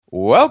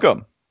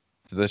Welcome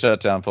to the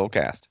Shutdown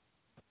Fullcast.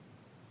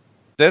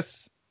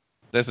 This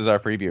is our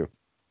preview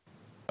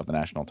of the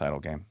national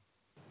title game.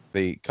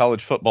 The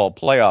college football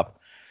playoff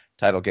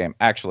title game.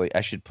 Actually,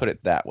 I should put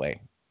it that way,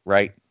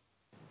 right?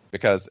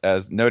 Because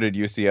as noted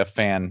UCF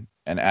fan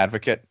and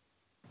advocate,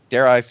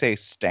 dare I say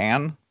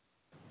Stan,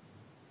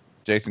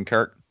 Jason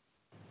Kirk,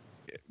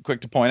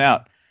 quick to point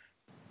out,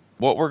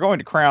 what we're going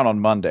to crown on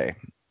Monday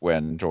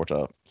when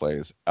Georgia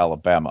plays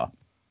Alabama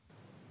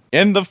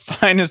in the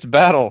finest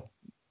battle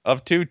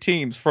of two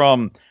teams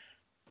from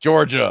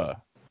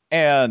Georgia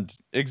and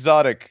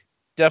exotic,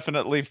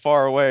 definitely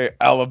far away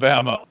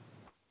Alabama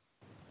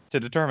to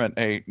determine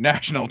a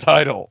national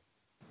title.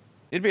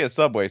 It'd be a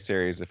Subway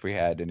series if we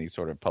had any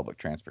sort of public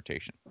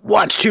transportation.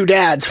 Watch two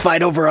dads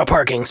fight over a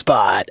parking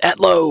spot at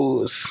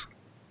Lowe's.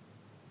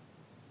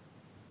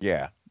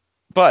 Yeah.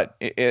 But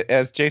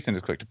as Jason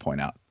is quick to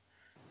point out,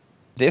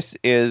 this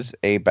is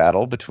a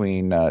battle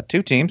between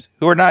two teams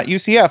who are not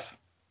UCF.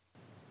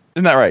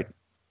 Isn't that right?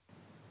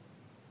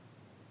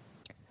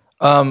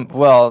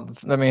 Well,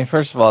 I mean,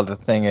 first of all, the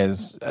thing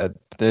is,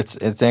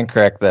 it's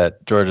incorrect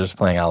that Georgia's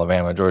playing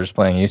Alabama. Georgia's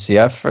playing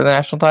UCF for the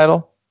national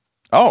title.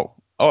 Oh,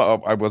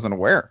 I wasn't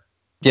aware.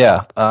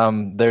 Yeah,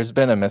 there's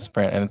been a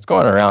misprint, and it's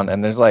going around,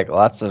 and there's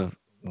lots of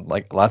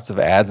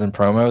ads and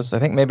promos. I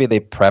think maybe they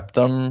prepped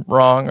them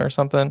wrong or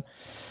something.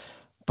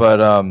 But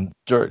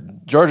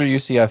Georgia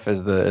UCF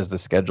is the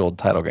scheduled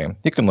title game.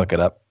 You can look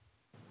it up.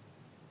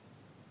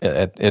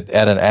 At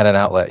an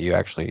outlet you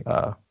actually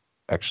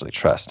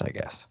trust, I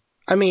guess.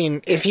 I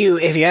mean, if you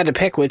had to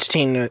pick which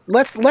team,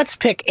 let's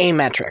pick a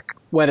metric,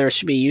 whether it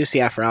should be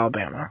UCF or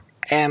Alabama.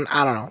 And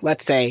I don't know,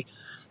 let's say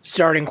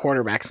starting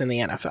quarterbacks in the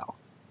NFL.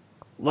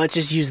 Let's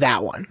just use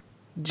that one.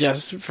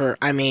 Just for,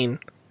 I mean,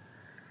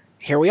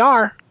 here we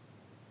are.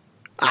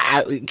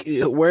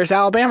 Where's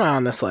Alabama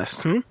on this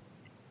list?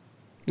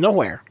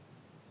 Nowhere.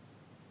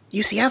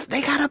 UCF,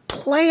 they got a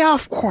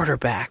playoff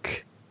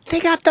quarterback.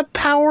 They got the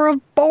power of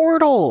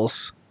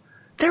Bortles.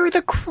 They're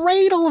the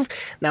cradle of...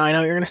 Now, I know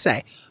what you're going to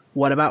say,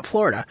 what about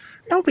Florida?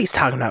 Nobody's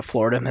talking about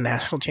Florida in the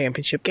national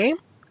championship game.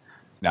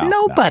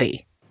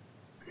 Nobody.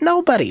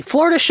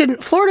 Florida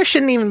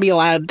shouldn't even be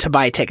allowed to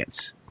buy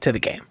tickets to the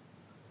game.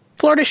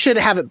 Florida should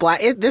have it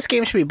this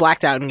game should be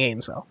blacked out in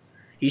Gainesville.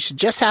 You should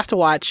just have to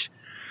watch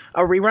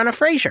a rerun of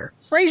Frasier.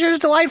 Frasier's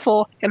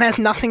delightful and has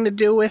nothing to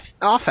do with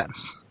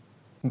offense.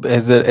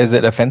 Is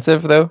it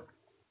offensive though?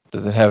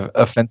 Does it have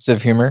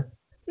offensive humor?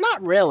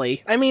 Not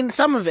really. I mean,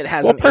 some of it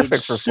hasn't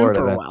aged for super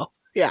Florida, well.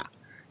 Yeah.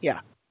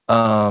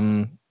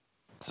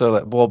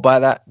 So, well, by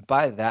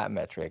that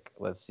metric,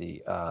 let's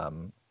see.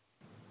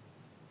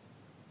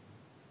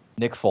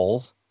 Nick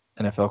Foles,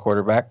 NFL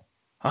quarterback.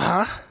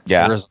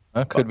 Yeah.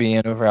 Arizona could be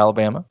in over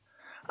Alabama.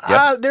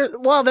 Yep.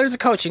 There's a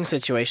coaching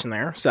situation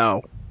there,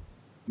 so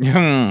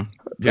Yeah.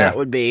 that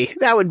would be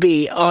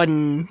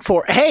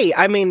Hey,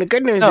 I mean, the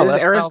good news is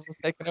Arizona is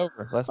taking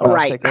over.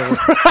 Right. Take over.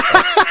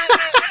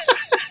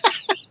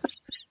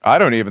 I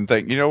don't even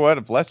think, you know what,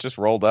 if Les just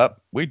rolled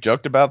up, we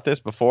joked about this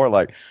before,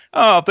 like,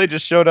 oh, if they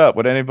just showed up,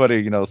 would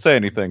anybody, say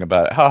anything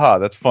about it? Haha,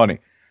 that's funny.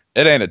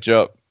 It ain't a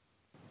joke.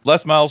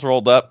 Les Miles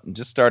rolled up and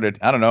just started,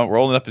 I don't know,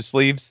 rolling up his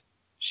sleeves,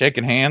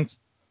 shaking hands.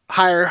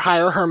 Hire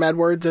Herm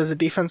Edwards as a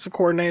defensive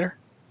coordinator.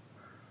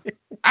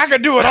 I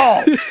could do it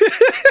all.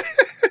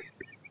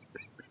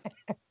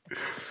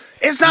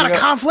 It's not a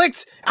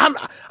conflict.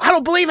 I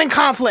don't believe in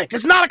conflict.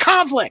 It's not a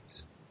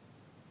conflict.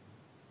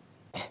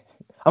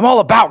 I'm all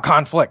about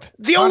conflict.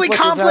 The only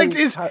conflict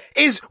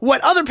is what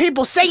other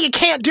people say you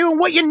can't do and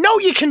what you know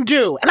you can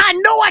do. And I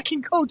know I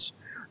can coach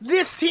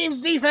this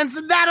team's defense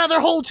and that other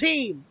whole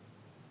team.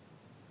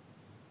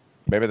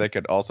 Maybe they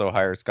could also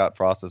hire Scott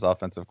Frost as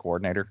offensive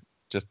coordinator,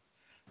 just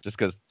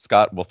because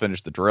Scott will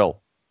finish the drill,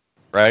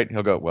 right?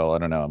 He'll go, well, I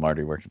don't know, I'm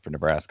already working for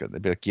Nebraska.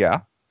 They'd be like, yeah,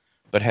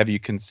 but have you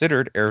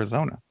considered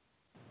Arizona?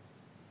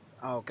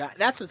 Oh God,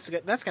 that's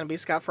going to be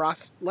Scott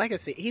Frost's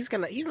legacy. He's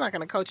not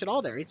gonna coach at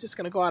all there. He's just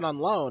gonna go out on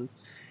loan,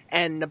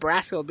 and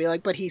Nebraska will be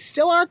like, but he's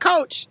still our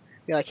coach.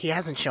 Be like, he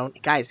hasn't shown,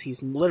 guys.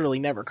 He's literally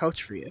never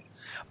coached for you,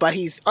 but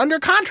he's under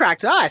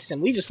contract to us,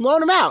 and we just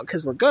loan him out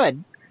because we're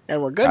good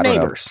and we're good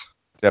neighbors.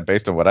 Yeah,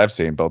 based on what I've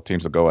seen, both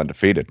teams will go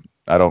undefeated.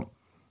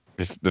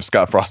 If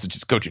Scott Frost is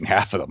just coaching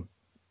half of them,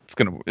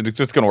 it's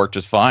just gonna work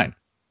just fine.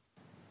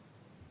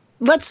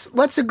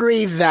 Let's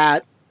agree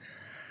that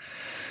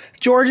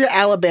Georgia,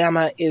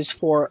 Alabama is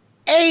for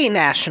a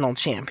national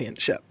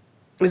championship.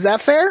 Is that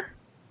fair?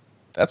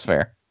 That's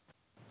fair.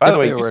 By the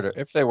way,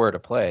 if they were to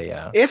play,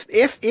 yeah. If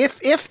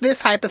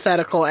this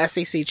hypothetical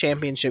SEC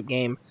championship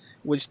game,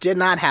 which did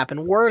not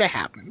happen, were to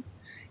happen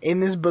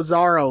in this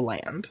bizarro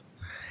land,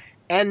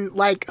 and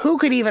who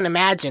could even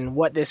imagine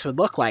what this would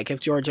look like if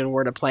Georgia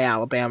were to play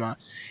Alabama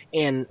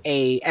in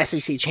a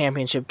SEC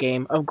championship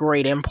game of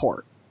great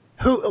import,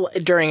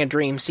 during a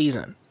dream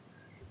season?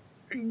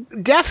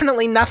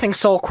 Definitely nothing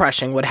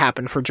soul-crushing would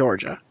happen for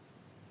Georgia.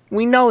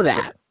 We know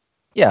that.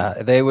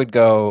 Yeah, they would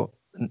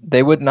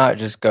not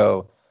just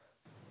go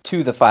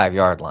to the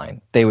 5-yard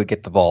line. They would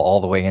get the ball all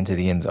the way into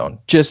the end zone,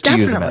 just to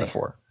use a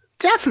metaphor.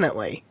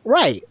 Definitely.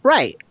 Right.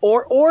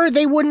 Or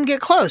they wouldn't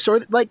get close,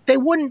 or like they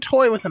wouldn't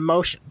toy with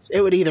emotions.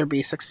 It would either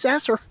be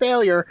success or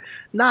failure,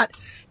 not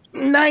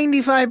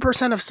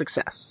 95% of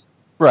success.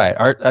 Right.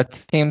 Our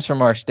teams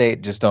from our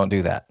state just don't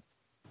do that.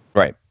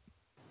 Right.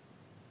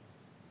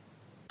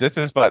 This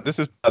is by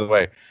the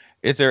way,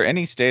 is there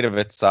any state of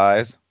its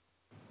size,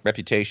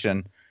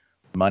 reputation,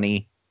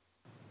 money,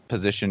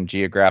 position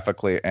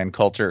geographically, and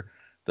culture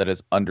that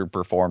has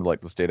underperformed like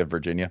the state of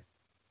Virginia?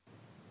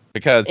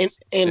 Because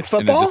in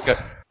football,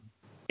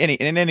 in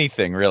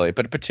anything really,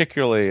 but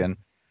particularly in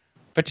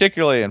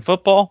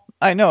football,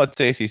 I know it's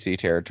ACC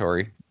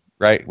territory,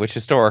 right? Which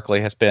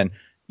historically has been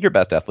your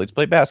best athletes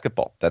play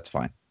basketball. That's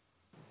fine.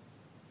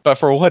 But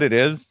for what it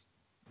is,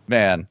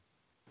 man,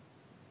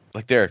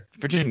 like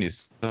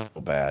Virginia's so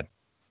bad.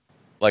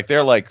 Like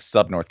they're like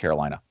sub North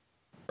Carolina,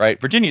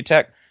 right? Virginia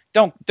Tech,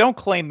 don't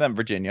claim them,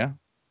 Virginia.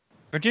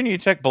 Virginia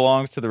Tech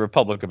belongs to the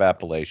Republic of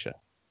Appalachia.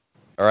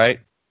 All right?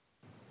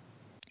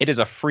 It is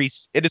a free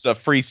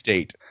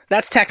state.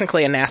 That's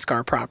technically a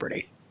NASCAR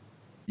property.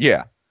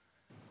 Yeah.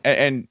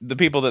 And the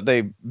people that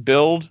they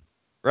build,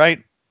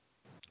 right?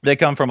 They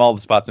come from all the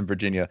spots in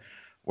Virginia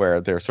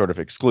where they're sort of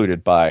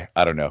excluded by,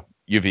 I don't know,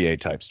 UVA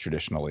types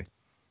traditionally.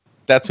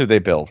 That's who they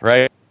build,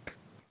 right?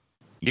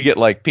 You get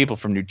like people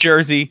from New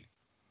Jersey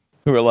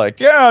who are like,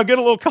 yeah, I'll get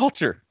a little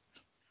culture.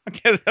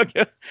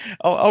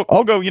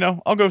 I'll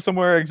go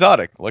somewhere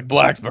exotic like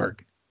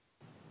Blacksburg.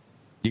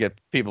 You get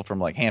people from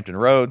like Hampton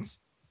Roads.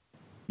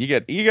 You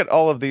get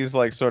all of these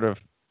like sort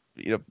of,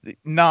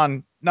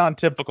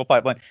 non-typical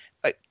pipeline.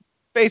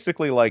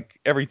 Basically like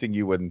everything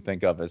you wouldn't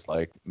think of as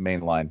like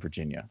mainline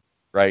Virginia,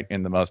 right?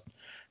 In the most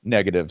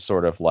negative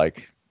sort of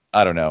like,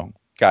 I don't know,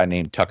 guy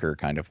named Tucker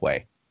kind of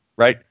way,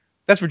 right?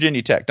 That's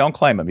Virginia Tech. Don't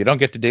claim them. You don't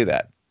get to do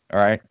that. All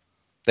right.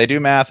 They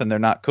do math and they're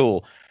not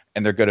cool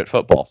and they're good at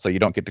football. So you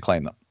don't get to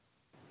claim them.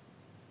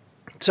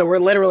 So we're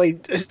literally,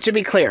 to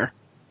be clear,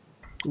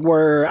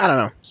 we're, I don't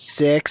know,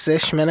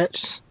 6-ish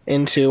minutes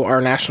into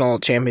our national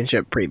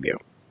championship preview.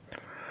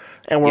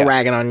 And we're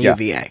ragging on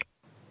UVA.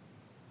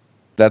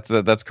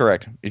 That's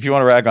correct. If you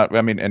want to rag on,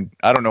 I mean, and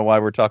I don't know why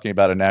we're talking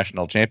about a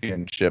national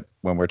championship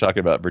when we're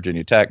talking about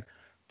Virginia Tech,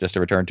 just to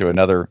return to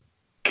another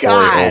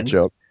old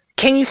joke.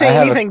 Can you say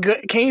anything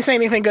good? Can you say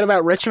anything good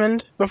about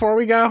Richmond before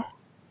we go?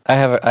 I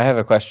have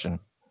a question.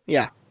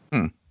 Yeah.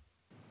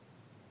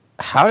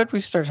 How did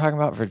we start talking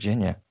about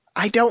Virginia?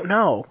 I don't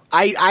know.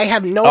 I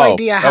have no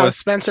idea how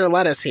Spencer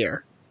led us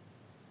here.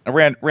 A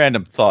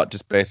random thought,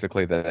 just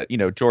basically that,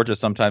 Georgia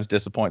sometimes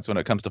disappoints when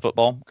it comes to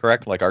football,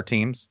 correct? Like our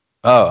teams.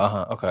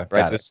 Oh, okay.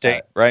 Right,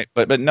 state, right?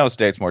 But no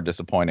state's more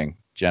disappointing,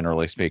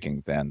 generally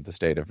speaking, than the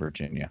state of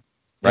Virginia,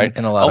 right?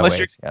 In a lot of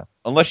ways, yeah.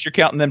 Unless you're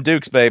counting them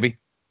Dukes, baby.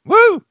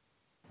 Woo!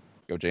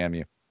 Go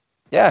JMU.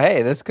 Yeah,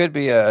 hey, this could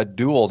be a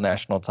dual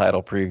national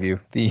title preview.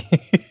 The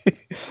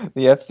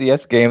the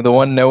FCS game, the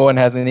one no one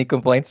has any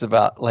complaints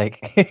about, like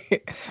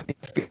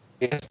the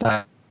FCS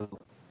time,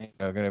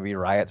 going to be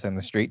riots in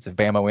the streets if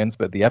Bama wins,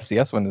 but the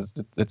FCS one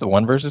it's a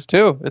 1 versus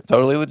 2. It's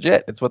totally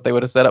legit. It's what they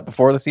would have set up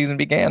before the season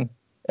began.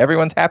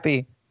 Everyone's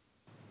happy.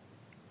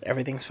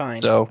 Everything's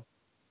fine. So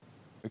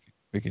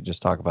we could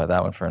just talk about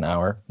that one for an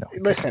hour. No,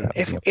 listen,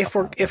 if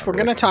we're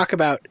going to talk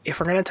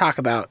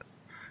about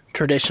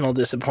traditional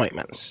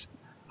disappointments,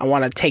 I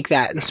want to take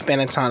that and spin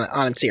it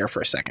on its ear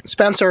for a second.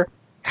 Spencer,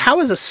 how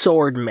is a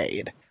sword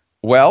made?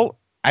 Well,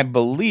 I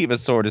believe a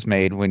sword is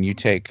made when you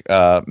take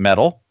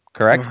metal,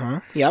 correct?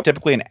 Mm-hmm. Yep.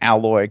 Typically an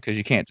alloy, because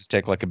you can't just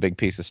take like a big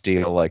piece of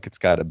steel. Like it's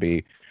got to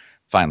be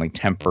finely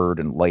tempered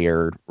and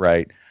layered,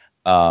 right?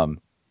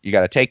 You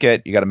got to take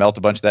it. You got to melt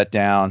a bunch of that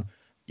down.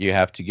 You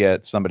have to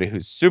get somebody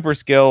who's super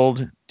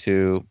skilled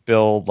to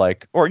build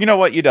or you know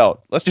what? You don't.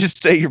 Let's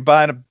just say you're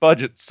buying a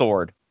budget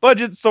sword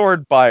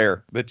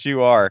buyer that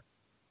you are.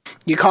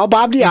 You call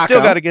Bob Diaco. You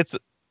still got to get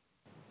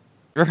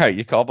right.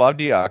 You call Bob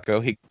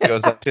Diaco. He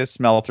goes up to his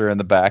smelter in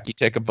the back. You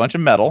take a bunch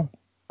of metal,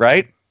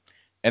 right?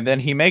 And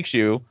then he makes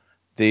you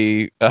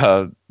the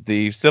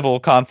civil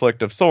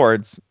conflict of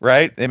swords,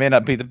 right? They may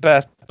not be the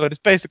best, but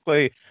it's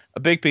basically a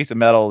big piece of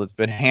metal that's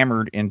been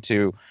hammered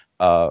into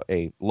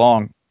a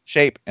long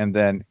shape and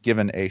then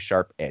given a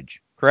sharp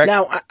edge. Correct?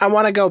 Now, I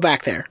want to go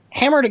back there.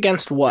 Hammered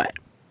against what?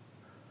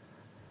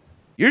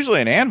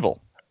 Usually an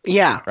anvil.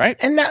 Yeah. Right?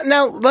 And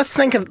now let's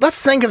think of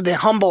the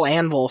humble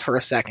anvil for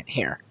a second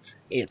here.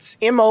 It's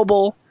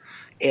immobile.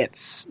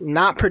 It's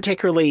not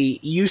particularly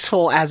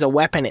useful as a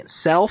weapon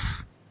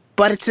itself,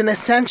 but it's an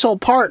essential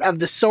part of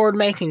the sword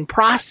making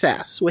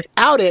process.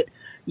 Without it,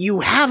 you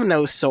have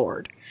no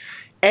sword.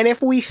 And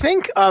if we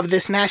think of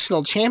this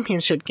national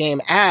championship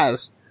game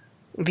as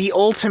the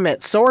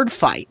ultimate sword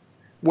fight,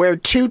 where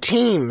two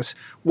teams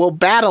will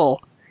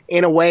battle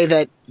in a way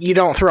that you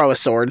don't throw a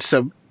sword,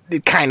 so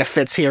it kind of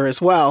fits here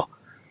as well.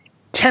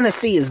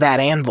 Tennessee is that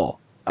anvil,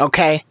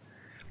 okay?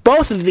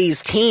 Both of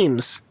these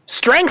teams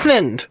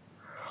strengthened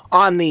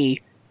on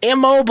the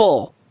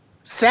immobile,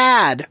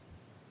 sad,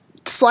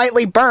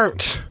 slightly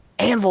burnt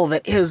anvil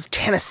that is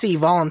Tennessee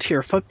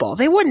volunteer football.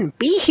 They wouldn't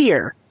be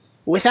here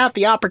without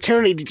the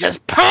opportunity to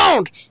just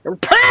pound and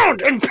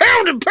pound and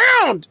pound and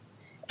pound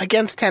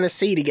against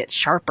Tennessee to get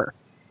sharper.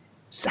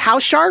 How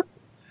sharp?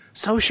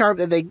 So sharp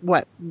that they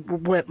went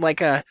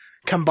like a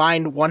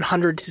combined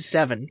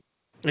 100-7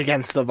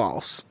 against the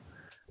Vols.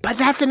 But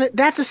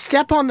that's a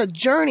step on the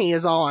journey,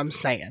 is all I'm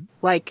saying.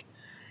 Like,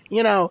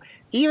 you know,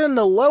 even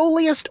the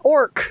lowliest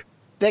orc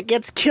that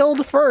gets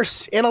killed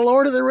first in a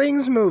Lord of the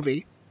Rings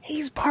movie,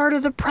 he's part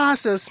of the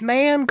process,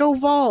 man. Go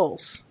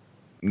Vols.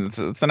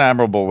 It's an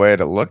admirable way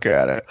to look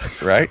at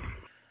it, right?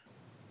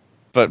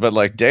 But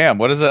like, damn,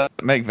 what does that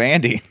make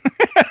Vandy?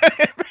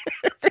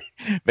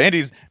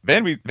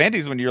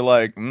 Vandy's when you're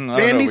like,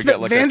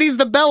 Vandy's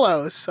the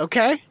bellows,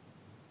 okay?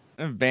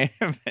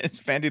 It's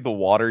Vandy the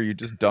water you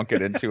just dunk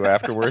it into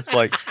afterwards.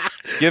 Like,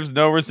 gives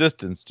no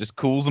resistance, just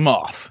cools them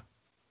off.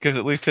 Because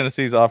at least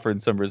Tennessee's offering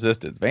some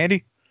resistance.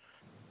 Vandy,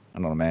 I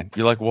don't know, man.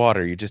 You're like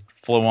water. You just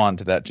flow on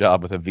to that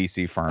job with a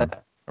VC firm.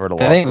 Or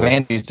I think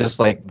Vandy's just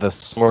like the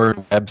sword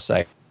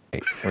website,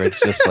 where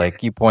it's just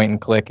like you point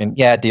and click and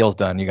deal's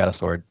done. You got a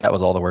sword. That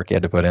was all the work you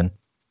had to put in.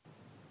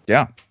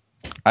 Yeah.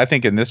 I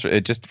think in this,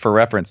 just for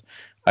reference,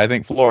 I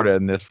think Florida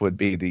in this would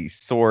be the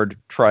sword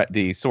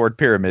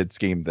pyramid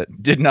scheme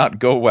that did not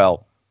go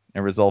well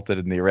and resulted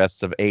in the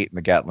arrests of 8 in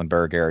the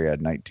Gatlinburg area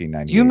in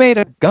 1998. You made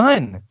a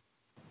gun.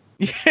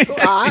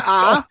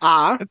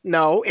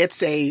 No,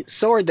 it's a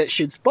sword that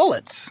shoots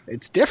bullets.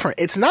 It's different.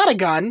 It's not a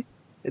gun.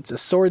 It's a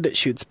sword that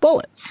shoots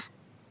bullets.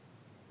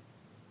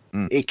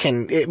 Meaning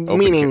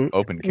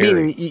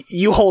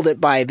you hold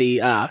it by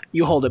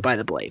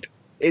the blade.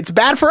 It's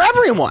bad for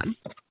everyone.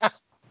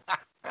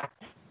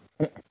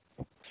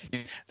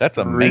 That's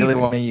amazing. Really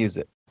want to use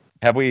it.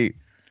 Have we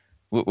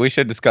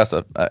should discuss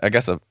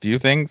a few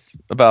things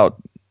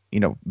about,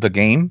 the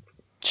game.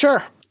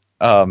 Sure.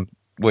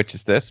 Which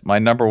is this. My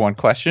number one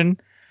question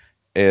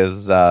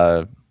is,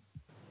 do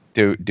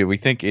we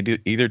think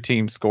either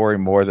team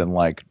scoring more than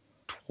like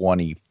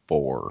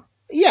 24?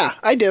 Yeah,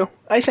 I do.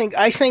 I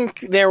think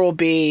there will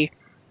be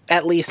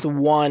at least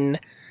one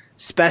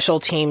special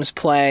teams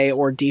play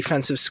or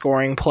defensive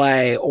scoring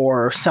play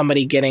or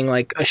somebody getting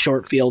like a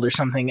short field or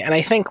something. And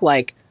I think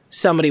like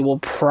somebody will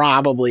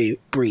probably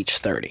breach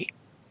 30.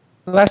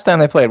 The last time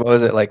they played, what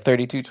was it, like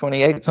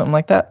 32-28, something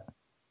like that?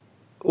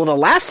 Well, the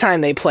last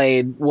time they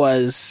played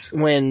was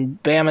when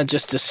Bama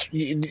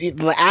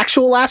the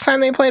actual last time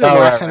they played, or the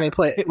last time they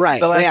played? Right.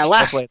 The last time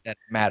they played that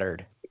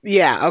mattered.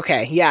 Yeah,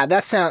 okay. Yeah,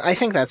 I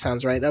think that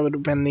sounds right. That would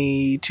have been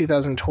the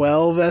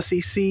 2012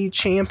 SEC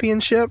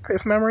championship,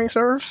 if memory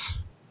serves.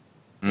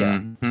 Yeah.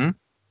 Mm-hmm.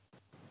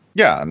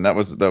 Yeah, and that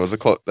was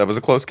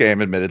a close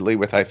game, admittedly,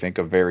 with I think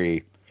a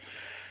very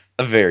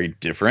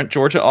different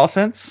Georgia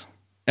offense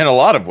in a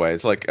lot of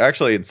ways. Like,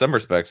 actually, in some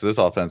respects, this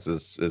offense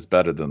is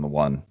better than the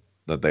one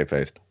that they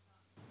faced.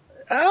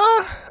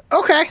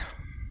 Okay.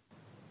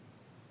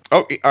 Oh,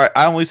 all right.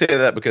 I only say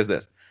that because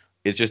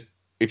it's just,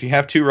 if you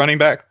have 2 running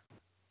back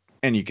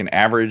and you can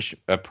average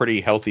a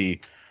pretty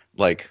healthy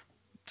like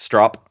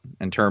strop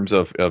in terms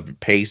of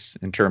pace,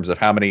 in terms of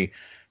how many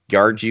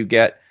yards you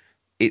get,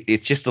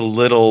 it's just a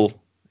little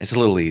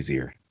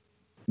easier.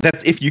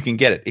 That's if you can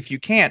get it. If you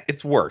can't,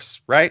 it's worse,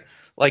 right?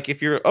 Like,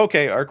 if you're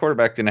okay, our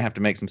quarterback didn't have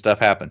to make some stuff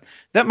happen.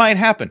 That might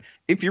happen.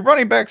 If your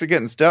running backs are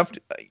getting stuffed,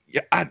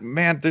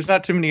 there's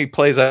not too many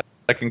plays I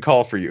can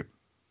call for you,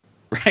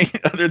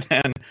 right? Other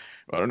than,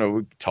 I don't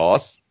know,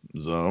 toss,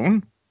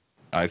 zone,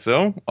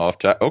 ISO, off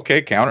top,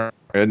 okay, counter,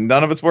 and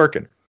none of it's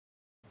working.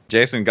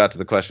 Jason got to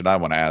the question I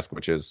want to ask,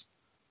 which is,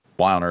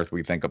 why on earth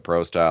we think a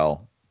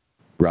pro-style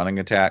running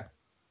attack,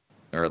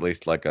 or at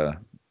least like a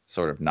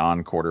sort of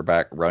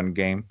non-quarterback run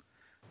game,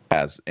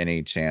 has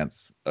any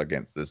chance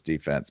against this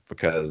defense?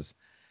 Because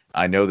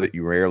I know that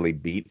you rarely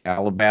beat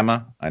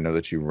Alabama. I know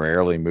that you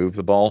rarely move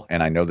the ball,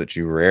 and I know that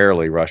you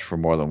rarely rush for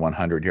more than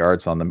 100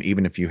 yards on them,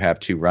 even if you have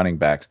 2 running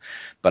backs.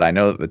 But I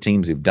know that the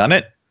teams who've done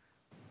it,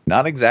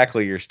 not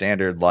exactly your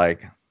standard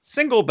like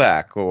single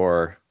back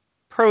or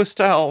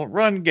pro-style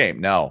run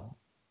game. No,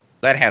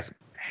 that hasn't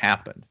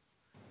happened,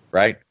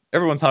 right?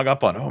 Everyone's hung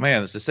up on, oh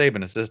man, it's a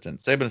Saban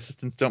assistant. Saban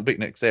assistants don't beat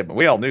Nick Saban.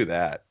 We all knew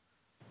that.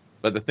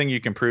 But the thing you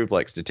can prove,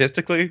 like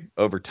statistically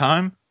over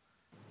time,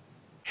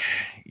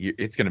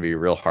 it's going to be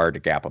real hard to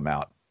gap them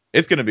out.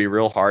 It's going to be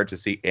real hard to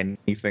see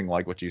anything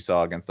like what you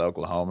saw against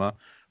Oklahoma,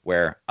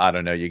 where, I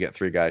don't know, you get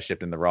 3 guys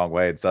shifting the wrong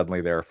way and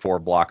suddenly there are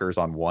 4 blockers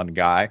on 1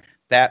 guy.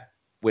 That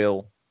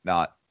will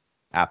not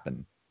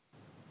happen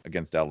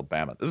against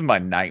Alabama. This is my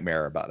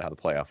nightmare about how the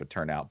playoff would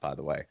turn out, by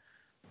the way,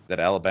 that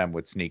Alabama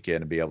would sneak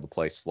in and be able to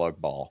play slug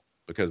ball,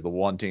 because the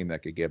one team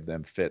that could give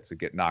them fits would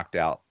get knocked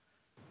out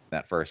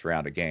that first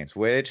round of games,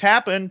 which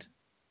happened.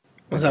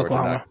 Was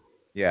Oklahoma.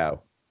 When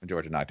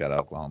Georgia knocked out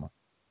Oklahoma.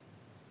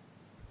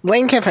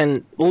 Lane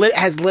Kiffin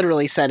has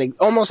literally said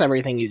almost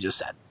everything you just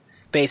said.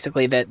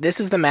 Basically, that this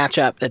is the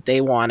matchup that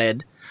they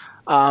wanted.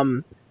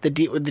 The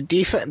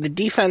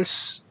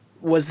defense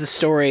was the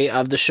story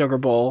of the Sugar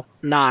Bowl,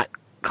 not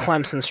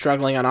Clemson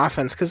struggling on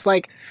offense. Because,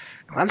 like,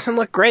 Clemson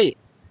looked great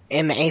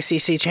in the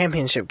ACC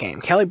championship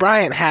game. Kelly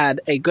Bryant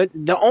had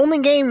the only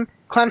game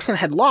Clemson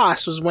had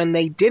lost was when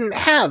they didn't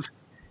have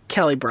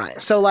Kelly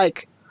Bryant. So,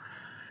 like,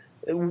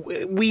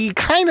 we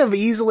kind of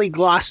easily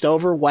glossed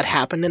over what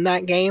happened in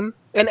that game.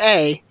 And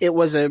it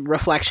was a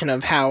reflection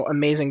of how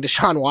amazing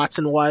Deshaun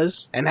Watson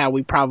was and how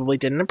we probably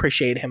didn't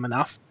appreciate him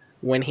enough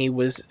when he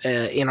was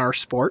in our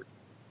sport.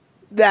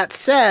 That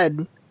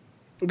said,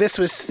 this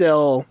was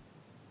still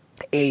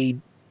a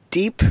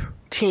deep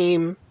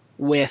team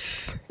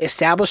with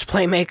established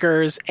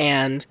playmakers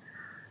and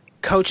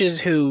coaches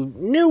who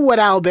knew what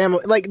Alabama,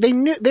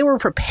 they were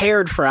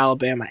prepared for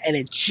Alabama, and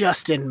it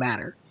just didn't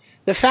matter.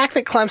 The fact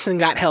that Clemson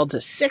got held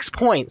to 6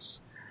 points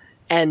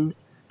and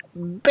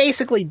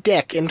basically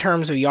dick in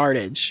terms of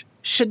yardage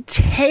should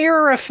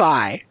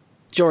terrify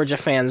Georgia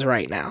fans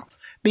right now,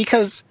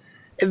 because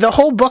the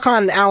whole book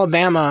on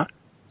Alabama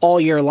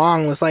all year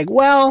long was like,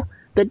 well,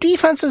 the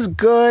defense is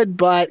good,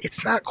 but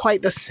it's not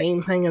quite the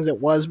same thing as it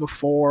was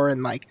before,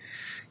 and like,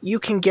 you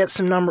can get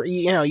some number,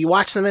 you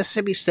watch the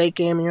Mississippi State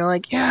game and you're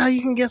like, yeah,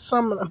 you can get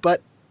some,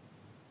 but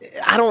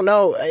I don't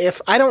know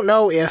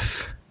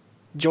if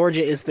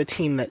Georgia is the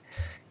team that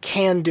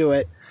can do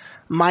it,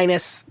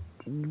 minus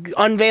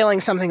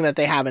unveiling something that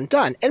they haven't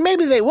done. And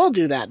maybe they will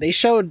do that. They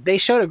showed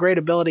a great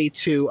ability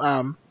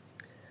to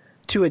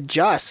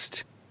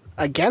adjust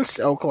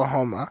against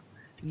Oklahoma.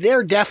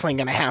 They're definitely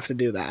going to have to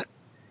do that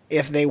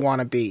if they want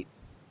to beat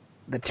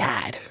the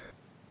Tide.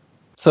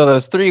 So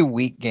those 3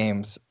 weak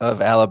games of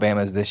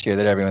Alabama's this year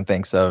that everyone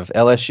thinks of,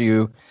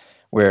 LSU,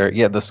 where,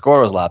 the score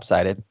was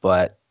lopsided,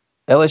 but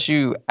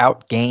LSU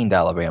outgained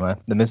Alabama.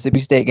 The Mississippi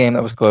State game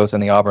that was close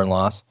and the Auburn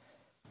loss.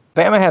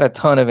 Bama had a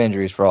ton of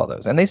injuries for all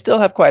those, and they still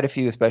have quite a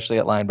few, especially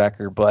at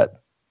linebacker,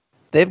 but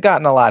they've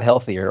gotten a lot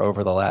healthier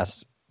over the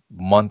last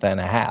month and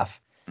a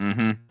half.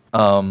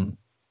 Mm-hmm.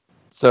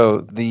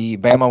 So the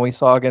Bama we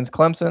saw against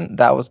Clemson,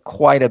 that was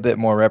quite a bit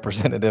more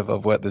representative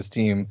of what this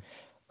team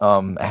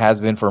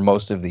has been for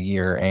most of the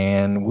year,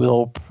 and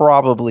will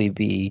probably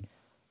be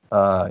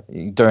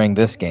during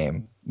this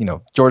game.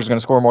 Georgia's going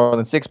to score more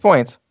than 6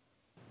 points,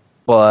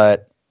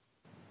 but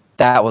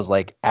that was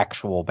like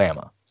actual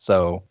Bama.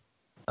 So,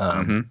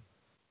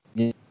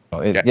 it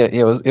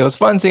was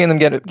fun seeing them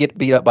get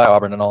beat up by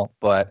Auburn and all,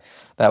 but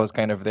that was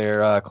kind of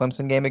their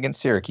Clemson game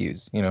against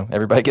Syracuse.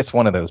 Everybody gets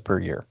one of those per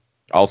year.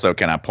 Also,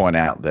 can I point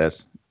out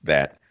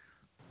that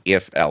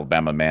if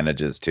Alabama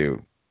manages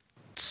to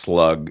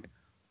slug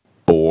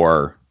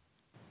or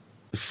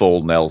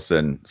full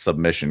Nelson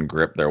submission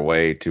grip their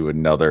way to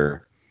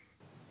another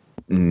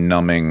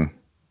numbing,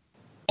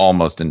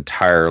 almost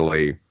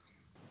entirely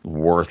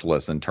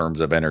worthless in terms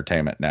of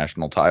entertainment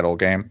national title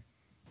game,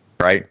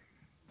 right?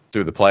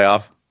 Through the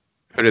playoff,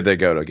 who did they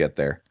go to get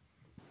there?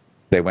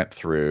 They went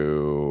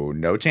through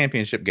no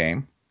championship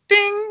game,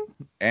 ding,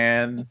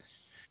 and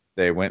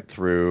they went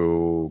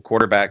through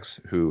quarterbacks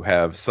who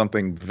have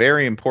something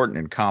very important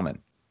in common.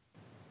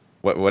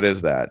 What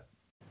is that?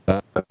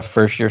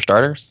 First-year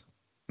starters?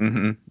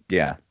 Mm-hmm.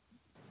 Yeah.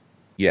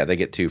 Yeah, they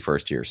get 2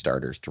 first-year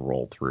starters to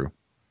roll through,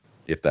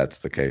 if that's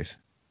the case.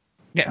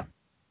 Yeah.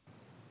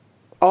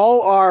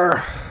 All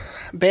our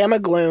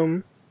Bama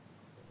gloom,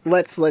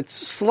 let's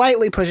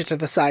slightly push it to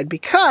the side,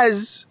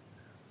 because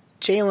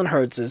Jalen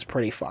Hurts is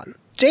pretty fun.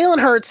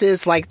 Jalen Hurts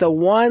is like the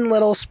one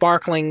little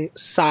sparkling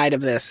side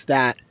of this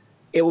that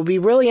it will be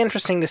really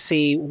interesting to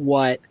see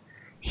what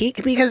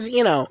because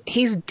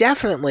he's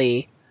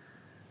definitely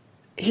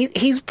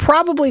he's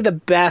probably the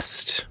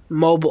best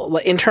mobile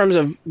in terms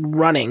of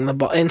running the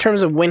ball, in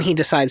terms of when he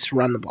decides to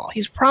run the ball.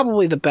 He's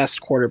probably the best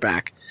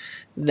quarterback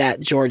that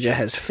Georgia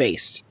has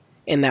faced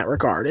in that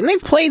regard. And they've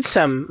played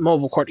some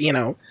mobile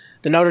the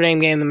Notre Dame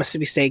game, the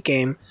Mississippi State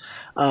game,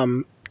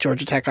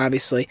 Georgia Tech,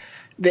 obviously.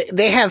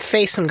 They have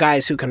faced some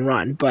guys who can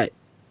run, but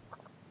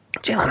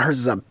Jalen Hurts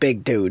is a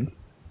big dude.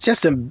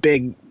 Just a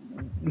big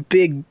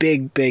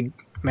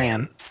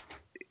man.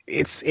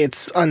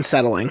 It's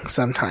unsettling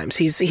sometimes.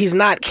 He's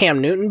not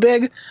Cam Newton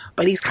big,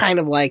 but he's kind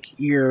of like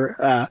your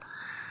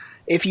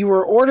if you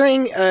were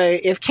ordering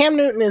if Cam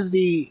Newton is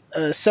the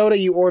soda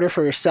you order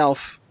for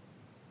yourself,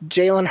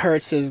 Jalen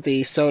Hurts is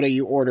the soda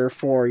you order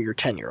for your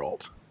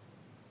 10-year-old.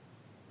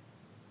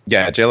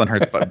 Yeah, Jalen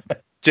Hurts, but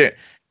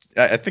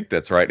I think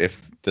that's right.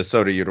 If the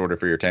soda you'd order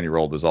for your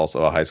 10-year-old was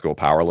also a high school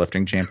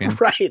powerlifting champion.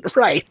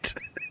 Right.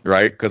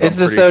 Right? Because it's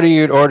the soda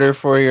you'd order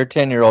for your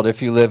 10-year-old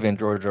if you live in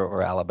Georgia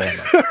or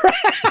Alabama.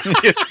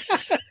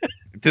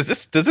 Does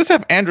this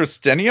have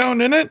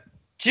androstenedione in it?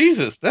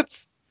 Jesus,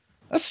 that's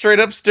straight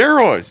up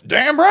steroids.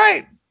 Damn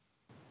right.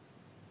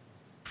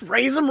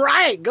 Raise them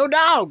right. Go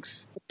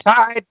Dogs. The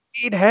Tide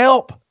need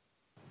help.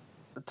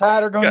 The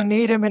Tide are going to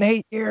need him in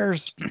 8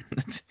 years.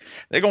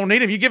 They're going to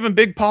need him. You give him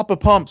Big Papa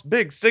Pumps,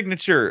 big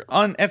signature,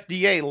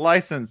 un-FDA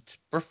licensed,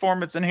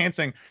 performance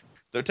enhancing.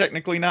 They're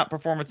technically not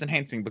performance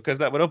enhancing because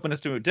that would open us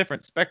to a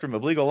different spectrum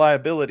of legal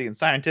liability and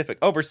scientific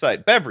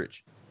oversight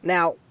beverage.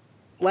 Now,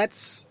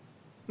 let's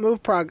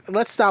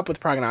stop with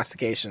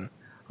prognostication.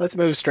 Let's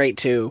move straight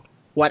to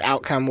what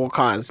outcome will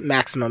cause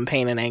maximum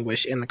pain and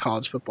anguish in the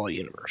college football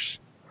universe.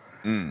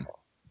 I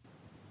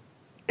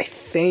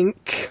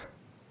think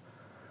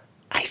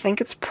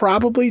it's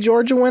probably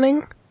Georgia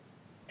winning,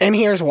 and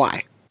here's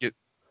why.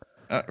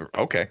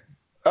 Okay.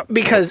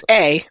 Because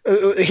here's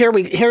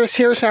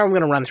how I'm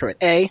going to run through it.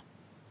 A,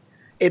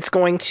 it's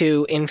going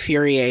to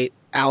infuriate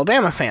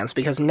Alabama fans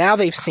because now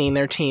they've seen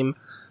their team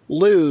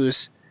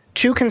lose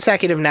 2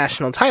 consecutive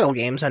national title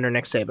games under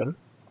Nick Saban.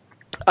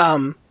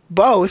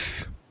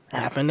 Both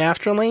happened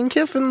after Lane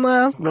Kiffin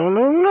left.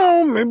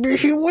 No, maybe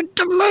he was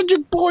the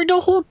magic boy the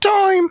whole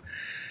time.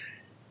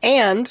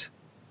 And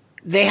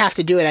they have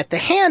to do it at the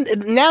hand.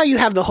 Now you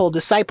have the whole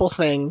disciple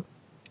thing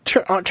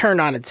turned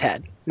on its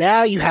head.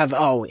 Now you have,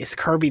 is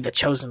Kirby the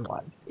chosen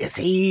one? Is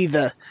he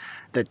the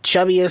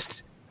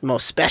chubbiest,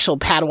 most special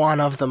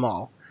Padawan of them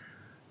all?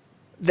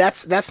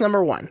 That's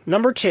number 1.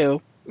 Number 2,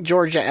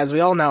 Georgia, as we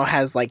all know,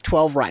 has like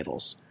 12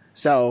 rivals.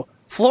 So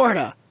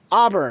Florida,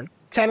 Auburn,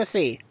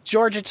 Tennessee,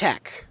 Georgia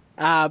Tech,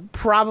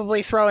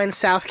 probably throw in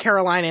South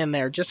Carolina in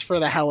there just for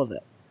the hell of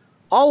it.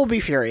 All will be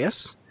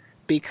furious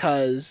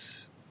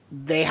because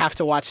they have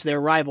to watch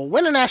their rival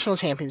win a national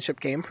championship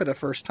game for the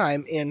first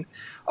time in,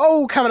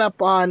 coming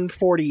up on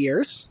 40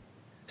 years.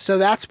 So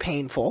that's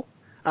painful,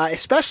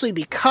 especially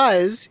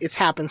because it's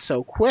happened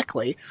so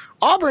quickly.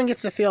 Auburn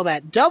gets to feel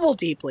that double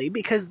deeply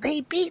because they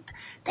beat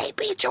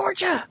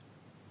Georgia.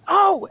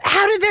 Oh,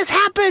 how did this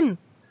happen?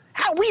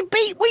 We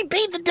beat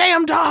the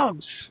damn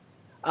dogs.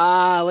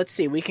 Let's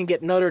see. We can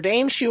get Notre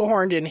Dame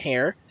shoehorned in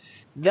here.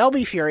 They'll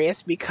be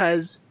furious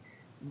because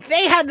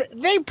they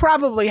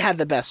probably had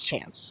the best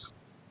chance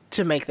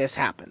to make this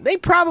happen. They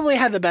probably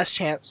had the best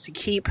chance to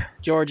keep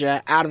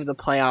Georgia out of the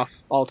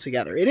playoff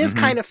altogether. It is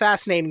kind of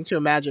fascinating to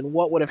imagine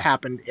what would have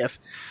happened if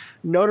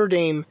Notre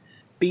Dame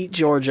beat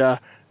Georgia,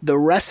 the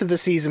rest of the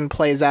season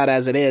plays out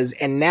as it is,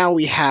 and now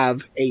we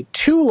have a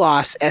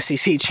 2-loss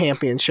SEC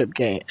championship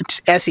game,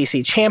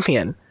 SEC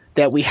champion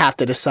that we have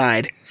to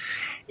decide.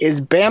 Is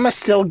Bama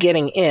still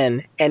getting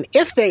in? And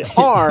if they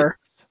are...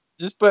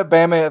 Just put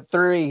Bama at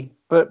 3.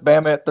 Put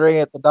Bama at 3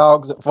 at the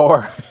dogs at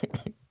 4.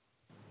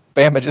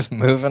 Bama just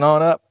moving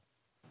on up.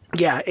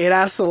 Yeah, it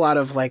asks a lot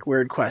of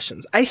weird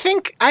questions. I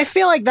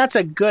feel like that's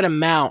a good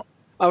amount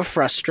of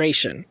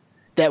frustration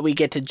that we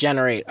get to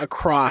generate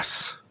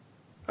across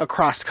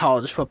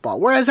college football.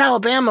 Whereas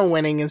Alabama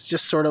winning is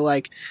just sort of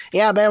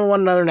Bama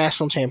won another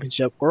national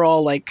championship. We're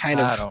all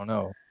kind of... I don't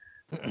know.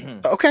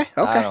 Okay.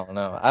 I don't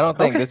know. I don't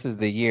think this is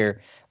the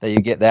year that you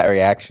get that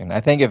reaction. I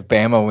think if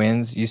Bama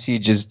wins, you see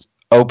just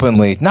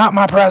openly, not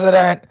my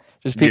president,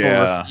 just people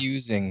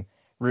refusing.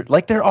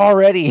 They're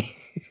already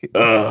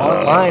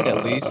online,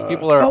 at least.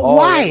 People are.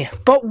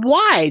 But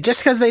why?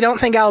 Just because they don't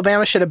think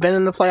Alabama should have been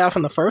in the playoff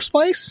in the first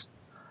place?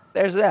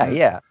 There's that,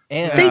 yeah.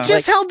 And they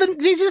just held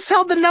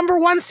the number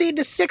 1 seed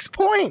to 6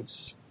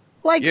 points.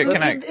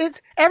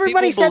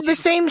 Everybody said the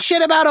same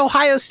shit about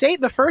Ohio State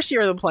the first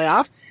year of the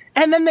playoff,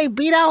 and then they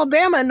beat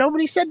Alabama, and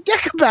nobody said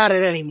dick about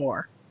it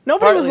anymore.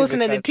 Nobody was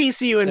listening to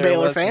TCU and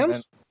Baylor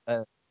fans.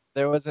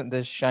 There wasn't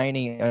this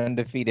shiny,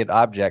 undefeated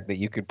object that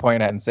you could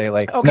point at and say,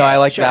 no, I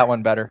like that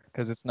one better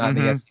because it's not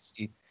the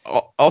SEC.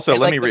 Also,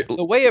 let me read.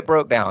 The way it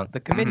broke down, the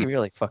committee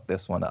really fucked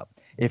this one up.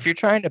 If you're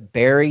trying to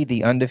bury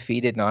the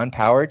undefeated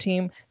non-power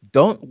team,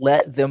 don't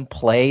let them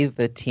play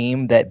the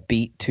team that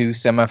beat 2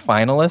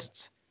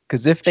 semifinalists.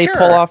 Because if they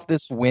pull off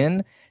this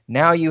win,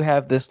 now you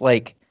have this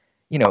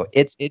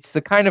it's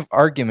the kind of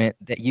argument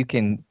that you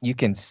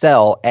can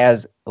sell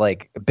as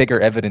bigger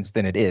evidence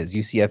than it is.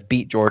 UCF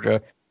beat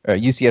Georgia.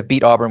 UCF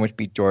beat Auburn, which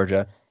beat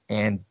Georgia,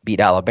 and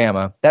beat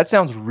Alabama. That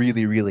sounds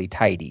really, really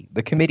tidy.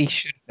 The committee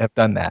shouldn't have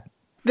done that.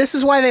 This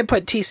is why they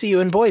put TCU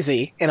and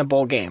Boise in a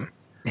bowl game,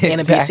 in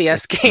a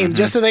BCS game,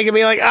 just so they can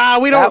be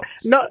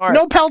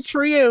no pelts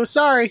for you.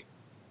 Sorry.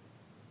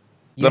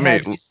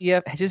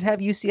 UCF, just have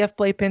UCF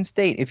play Penn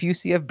State. If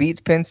UCF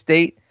beats Penn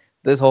State,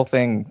 this whole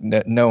thing,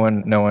 no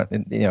one,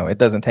 it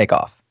doesn't take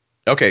off.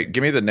 Okay,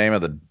 give me the name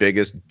of the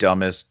biggest,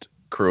 dumbest,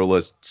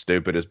 cruelest,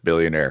 stupidest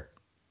billionaire.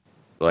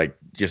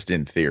 Just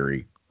in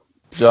theory.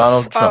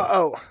 Donald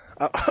Trump.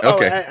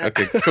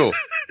 Okay, cool.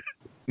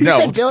 He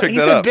said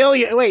billionaire.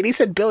 I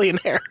said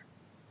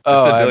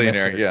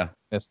billionaire, yeah.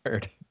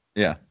 Misheard.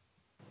 Yeah.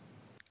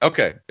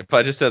 Okay, if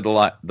I just said the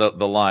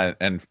line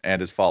and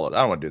is followed. I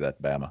don't want to do that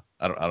to Bama.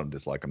 I don't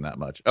dislike him that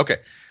much. Okay,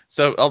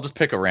 so I'll just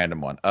pick a random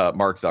one.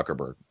 Mark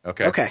Zuckerberg.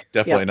 Okay.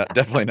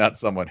 Definitely not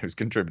someone who's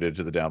contributed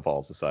to the downfall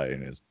of society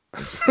and is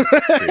just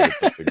created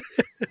something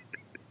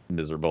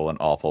miserable and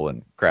awful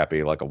and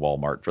crappy like a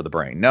Walmart for the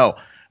brain. No,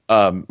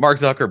 Mark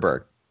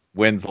Zuckerberg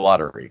wins the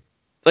lottery.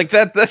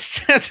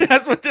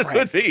 That's what this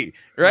would be,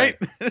 right?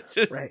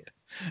 Right.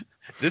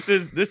 This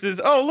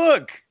is. Oh,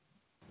 look,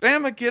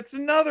 Bama gets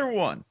another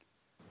one,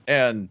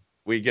 and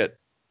we get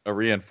a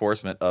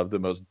reinforcement of the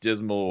most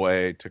dismal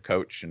way to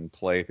coach and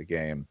play the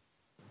game.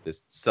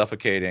 This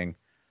suffocating,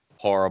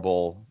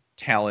 horrible,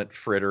 talent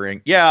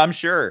frittering. Yeah, I'm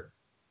sure.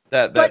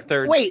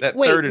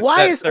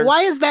 Why is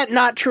that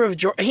not true of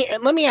Georgia?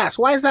 Let me ask,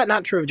 why is that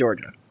not true of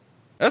Georgia?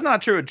 That's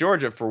not true of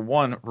Georgia for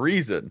one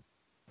reason.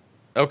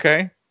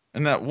 Okay?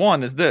 And that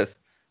one is this.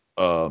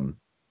 When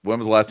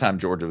was the last time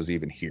Georgia was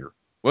even here?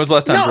 When was the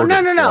last time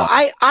Georgia No.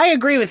 I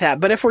agree with that.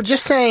 But if we're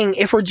just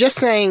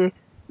saying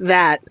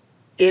that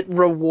it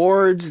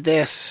rewards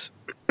this,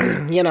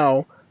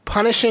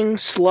 punishing,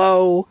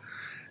 slow,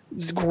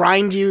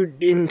 grind you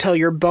until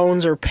your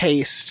bones are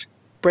paste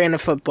brand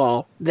of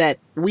football that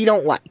we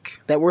don't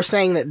like, that we're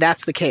saying that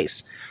that's the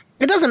case.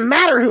 It doesn't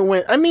matter who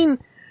wins. I mean,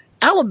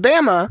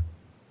 Alabama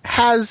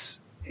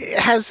has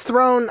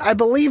thrown, I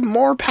believe,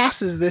 more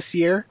passes this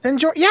year than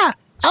Georgia. Yeah,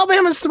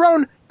 Alabama's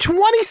thrown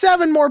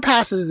 27 more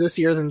passes this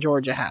year than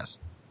Georgia has.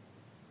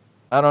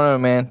 I don't know,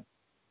 man.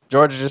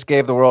 Georgia just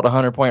gave the world a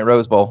 100-point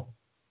Rose Bowl.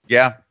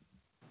 Yeah.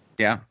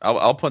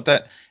 I'll put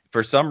that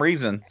for some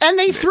reason. And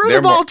they threw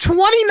the ball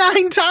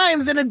 29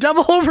 times in a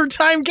double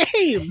overtime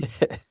game.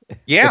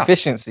 Yeah.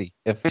 Efficiency.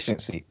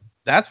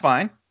 That's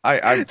fine.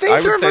 They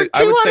threw for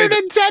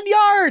 210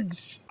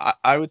 yards.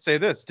 I would say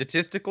this.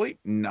 Statistically,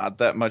 not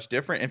that much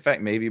different. In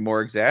fact, maybe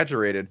more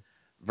exaggerated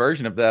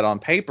version of that on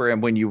paper.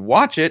 And when you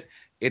watch it,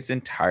 it's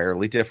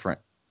entirely different.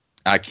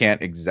 I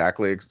can't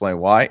exactly explain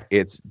why.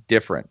 It's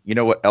different. You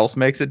know what else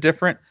makes it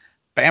different?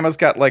 Bama's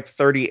got like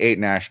 38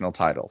 national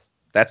titles.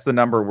 That's the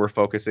number we're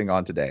focusing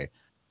on today.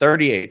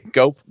 38.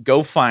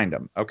 Go find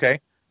them, okay?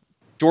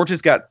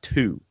 Georgia's got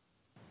 2.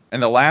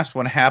 And the last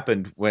one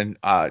happened when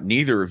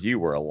neither of you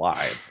were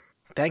alive.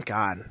 Thank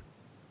God.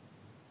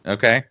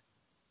 Okay?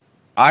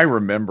 I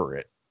remember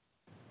it.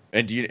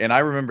 And I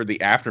remember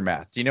the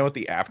aftermath. Do you know what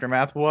the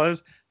aftermath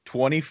was?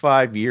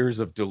 25 years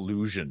of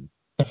delusion.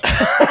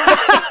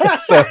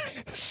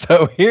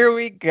 So here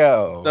we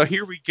go.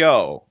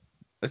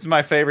 This is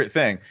my favorite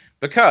thing.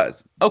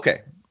 Because,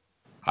 okay,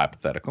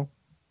 hypothetical.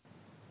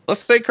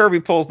 Let's say Kirby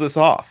pulls this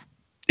off.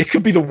 It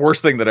could be the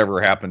worst thing that ever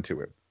happened to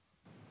him.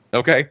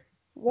 Okay?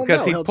 Well,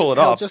 because he'll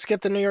off. Just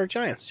get the New York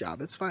Giants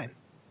job. It's fine.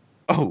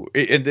 Oh,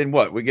 and then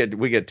what? We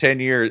get 10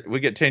 years. We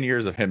get 10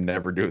 years of him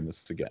never doing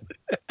this again.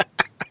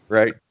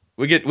 Right?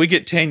 We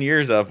get 10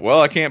 years of,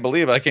 well, I can't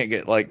believe I can't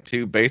get like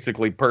 2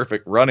 basically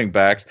perfect running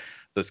backs,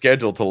 the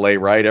schedule to lay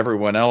right,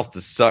 everyone else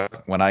to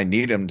suck when I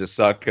need him to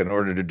suck in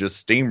order to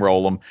just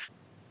steamroll them.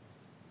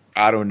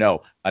 I don't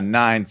know, a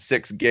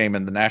 9-6 game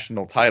in the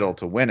national title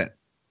to win it,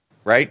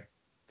 right?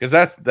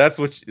 Because that's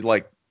what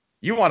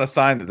you want a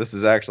sign that this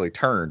is actually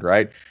turned,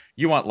 right?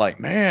 You want like,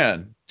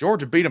 man,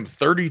 Georgia beat them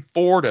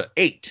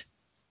 34-8,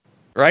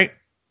 right?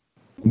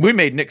 We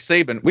made Nick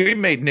Saban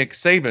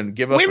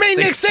give up. We made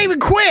Nick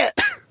Saban quit.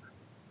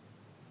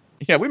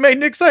 Yeah, we made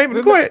Nick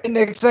Saban quit.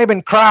 Nick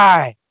Saban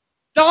cry.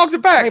 Dogs are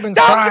back. Saban's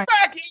Dogs crying. are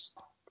back.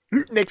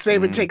 Nick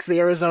Saban takes the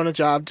Arizona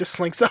job, just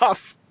slinks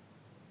off.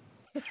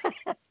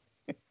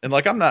 And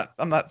like, I'm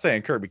not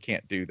saying Kirby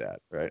can't do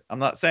that, right? I'm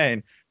not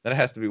saying that it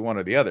has to be one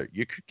or the other.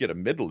 You could get a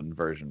Midland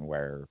version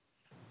where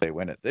they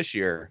win it this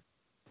year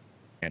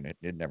and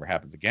it never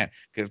happens again.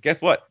 Because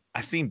guess what?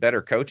 I've seen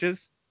better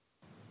coaches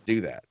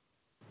do that.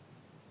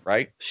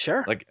 Right?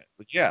 Sure. Like,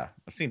 yeah,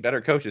 I've seen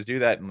better coaches do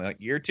that in like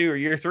year 2 or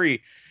year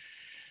 3.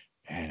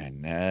 And it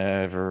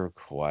never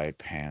quite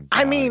pans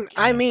out.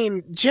 I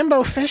mean,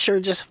 Jimbo Fisher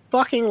just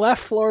fucking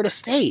left Florida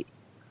State.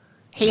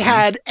 He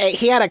had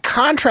a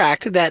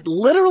contract that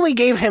literally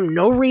gave him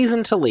no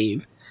reason to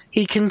leave.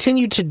 He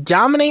continued to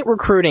dominate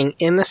recruiting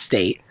in the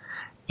state.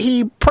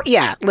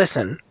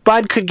 Listen,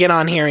 Bud could get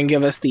on here and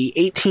give us the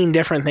 18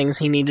 different things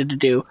he needed to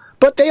do,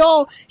 but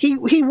he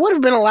would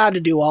have been allowed to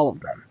do all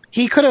of them.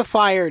 He could have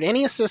fired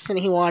any assistant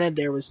he wanted.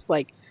 There was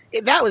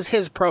that was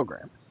his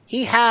program.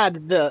 He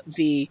had the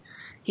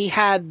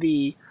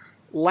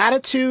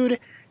latitude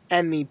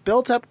and the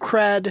built up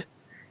cred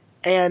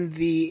and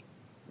the,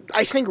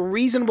 I think,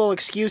 reasonable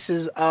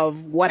excuses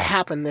of what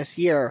happened this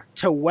year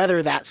to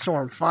weather that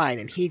storm fine.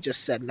 And he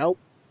just said, nope,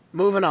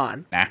 moving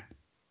on. Nah.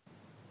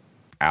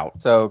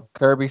 Out. So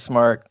Kirby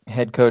Smart,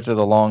 head coach of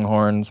the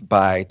Longhorns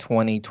by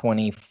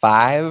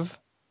 2025.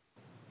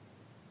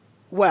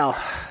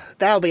 Well,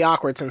 that'll be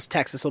awkward since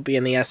Texas will be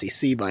in the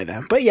SEC by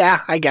then. But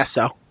yeah, I guess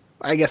so.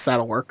 I guess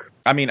that'll work.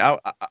 I mean, I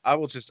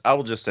will just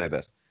say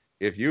this.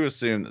 If you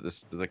assume that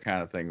this is the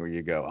kind of thing where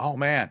you go, oh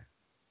man,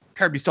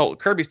 Kirby stole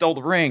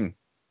the ring.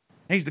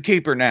 He's the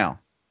keeper now.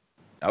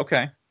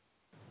 Okay.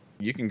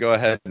 You can go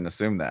ahead and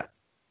assume that.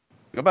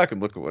 Go back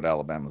and look at what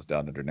Alabama's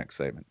done under Nick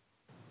Saban.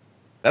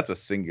 That's a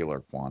singular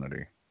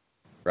quantity,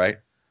 right?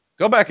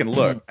 Go back and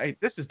look. Hey,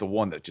 this is the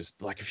one that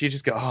just, like, if you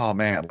just go, oh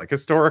man, like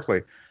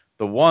historically,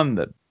 the one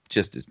that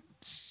just is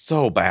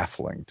so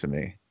baffling to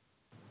me.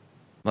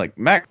 Like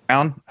Mack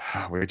Brown,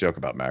 we joke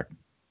about Mack.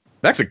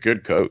 Mack's a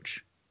good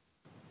coach.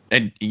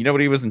 And you know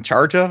what he was in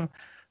charge of?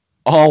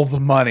 All the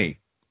money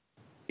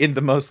in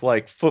the most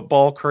like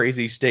football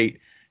crazy state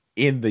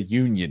in the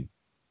union.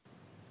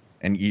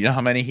 And you know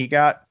how many he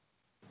got?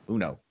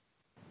 Uno.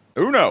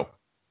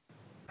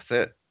 That's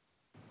it.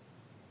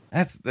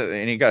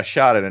 And he got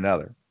shot at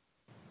another.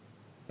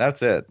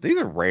 That's it. These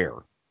are rare,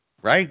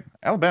 right?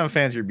 Alabama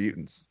fans, you're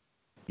mutants.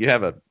 You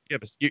have a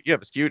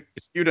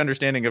skewed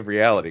understanding of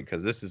reality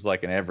because this is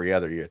like an every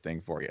other year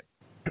thing for you.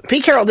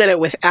 Pete Carroll did it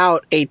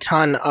without a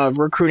ton of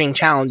recruiting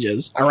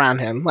challenges around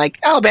him. Like,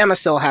 Alabama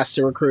still has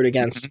to recruit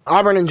against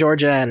Auburn and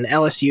Georgia and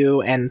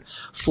LSU and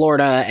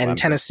Florida and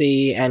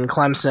Tennessee and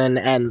Clemson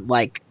and,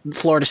 like,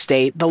 Florida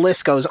State. The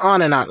list goes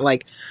on and on.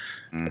 Like,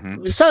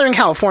 Southern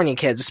California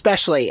kids,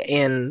 especially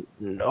in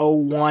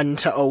 01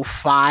 to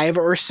 05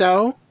 or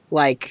so,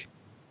 like,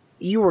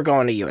 you were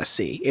going to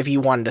USC if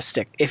you wanted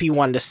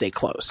to stay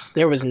close.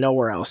 There was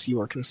nowhere else you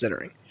were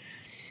considering.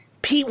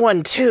 Pete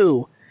won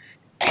 2,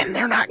 and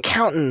they're not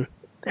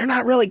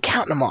really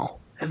counting them all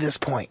at this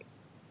point.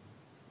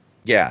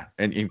 Yeah,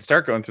 and you can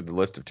start going through the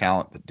list of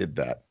talent that did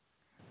that.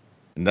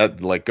 And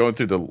that, like, going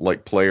through the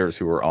players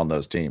who were on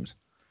those teams.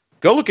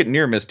 Go look at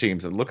near miss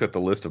teams and look at the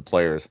list of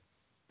players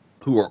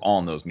who are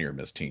on those near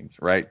miss teams,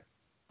 right?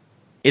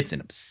 It's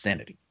an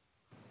obscenity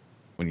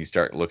when you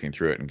start looking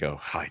through it and go,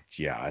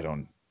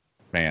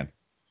 man.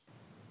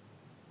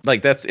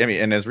 Like,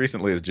 and as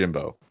recently as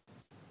Jimbo,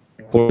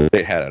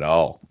 they had it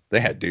all. They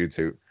had dudes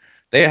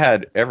they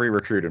had every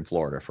recruit in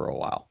Florida for a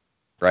while,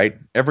 right?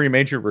 Every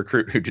major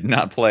recruit who did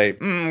not play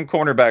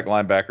cornerback,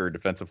 linebacker,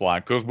 defensive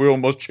line, because we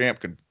almost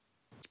champ can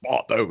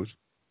spot those.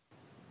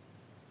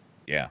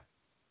 Yeah,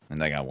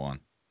 and they got one.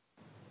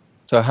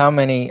 So how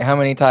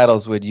many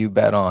titles would you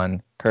bet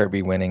on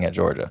Kirby winning at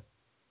Georgia?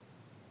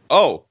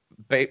 Oh,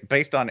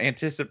 based on their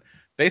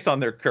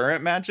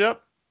current matchup,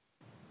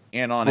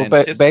 and on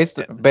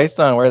based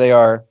on where they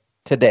are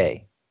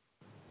today.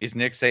 Is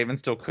Nick Saban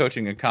still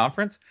coaching in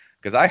conference?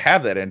 Because I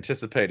have that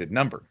anticipated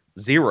number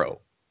 0.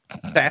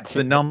 That's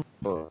the number.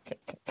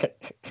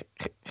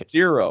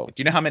 0. Do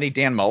you know how many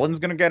Dan Mullen's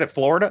going to get at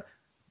Florida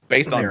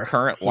based on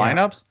current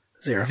lineups?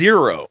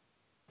 0.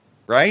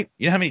 Right?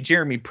 You know how many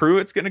Jeremy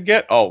Pruitt's going to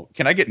get? Oh,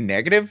 can I get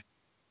negative?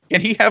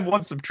 Can he have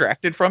one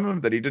subtracted from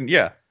him that he didn't?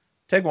 Yeah,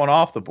 take one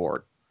off the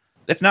board.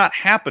 That's not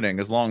happening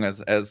as long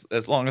as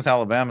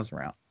Alabama's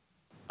around.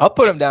 I'll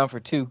put him down for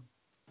 2.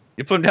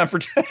 You put him down for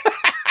 2.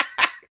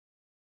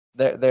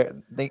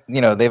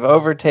 They've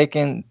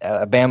overtaken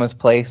Alabama's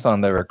place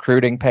on the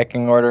recruiting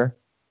pecking order.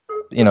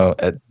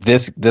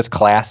 This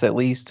class at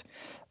least.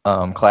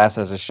 Class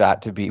has a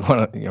shot to be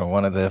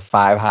one of the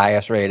 5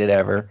 highest rated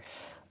ever.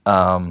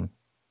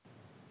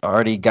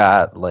 Already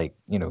got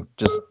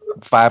just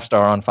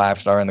 5-star on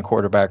 5-star in the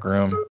quarterback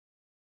room.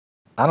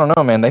 I don't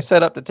know, man. They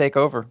set up to take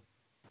over.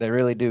 They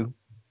really do.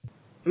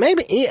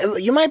 Maybe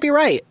you might be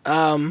right.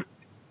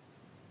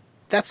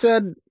 That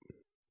said,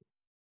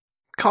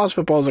 college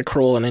football is a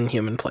cruel and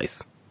inhuman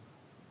place.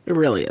 It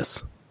really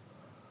is.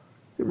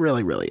 It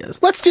really, really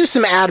is. Let's do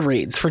some ad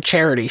reads for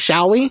charity,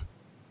 shall we?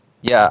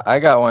 Yeah, I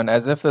got one.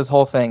 As if this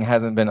whole thing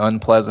hasn't been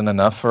unpleasant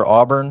enough for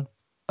Auburn.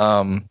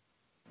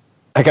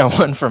 I got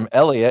one from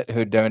Elliot,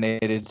 who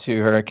donated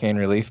to Hurricane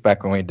Relief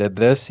back when we did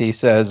this. He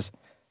says,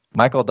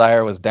 Michael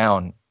Dyer was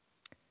down,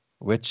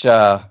 which,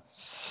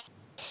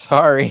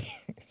 sorry,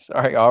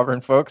 Auburn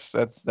folks.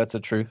 That's the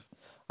truth.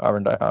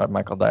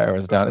 Michael Dyer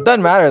was down. It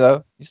doesn't matter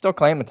though. You still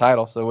claim the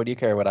title. So what do you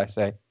care what I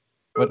say?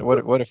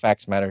 What do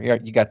facts matter?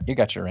 You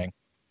got your ring.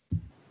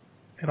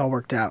 It all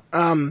worked out.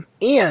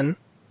 Ian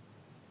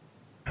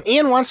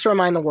wants to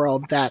remind the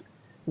world that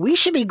we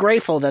should be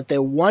grateful that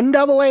the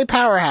 1AA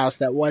powerhouse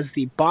that was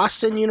the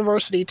Boston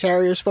University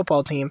Terriers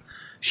football team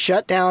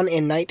shut down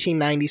in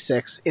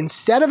 1996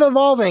 instead of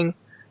evolving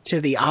to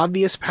the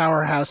obvious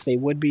powerhouse they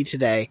would be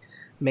today,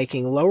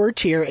 making lower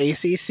tier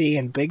ACC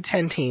and Big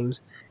Ten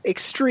teams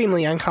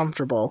extremely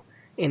uncomfortable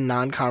in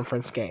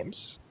non-conference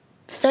games.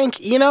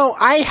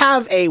 I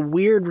have a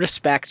weird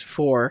respect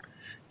for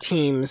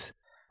teams,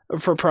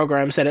 for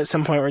programs that at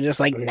some point were just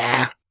like,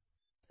 nah,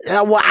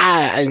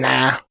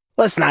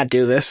 let's not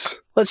do this.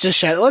 Let's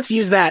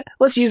use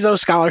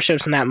those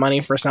scholarships and that money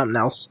for something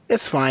else.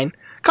 It's fine.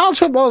 College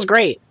football is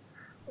great.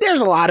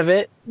 There's a lot of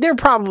it. There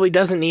probably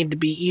doesn't need to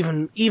be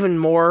even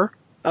more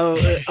of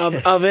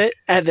it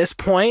at this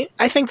point.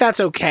 I think that's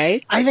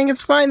okay. I think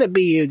it's fine that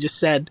BU just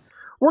said,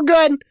 we're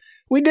good.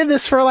 We did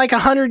this for like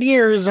 100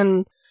 years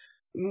and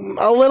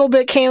a little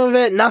bit came of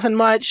it, nothing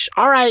much.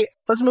 All right,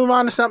 let's move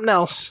on to something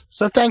else.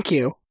 So thank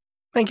you.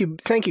 Thank you,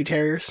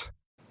 Terriers.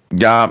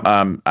 Yeah,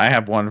 I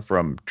have one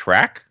from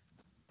Track,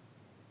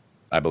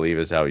 I believe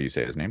is how you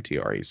say his name,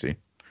 TREC.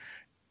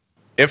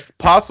 If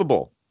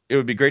possible, it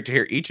would be great to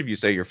hear each of you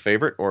say your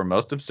favorite or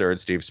most absurd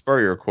Steve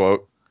Spurrier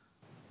quote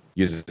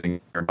using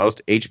your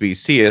most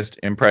HBCist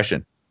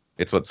impression.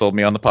 It's what sold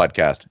me on the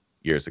podcast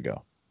years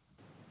ago.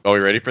 Oh,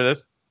 you ready for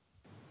this?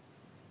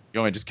 You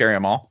want me to just carry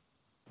them all?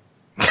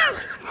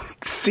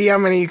 See how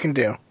many you can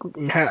do.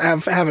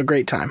 Have a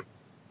great time.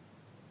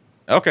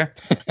 Okay,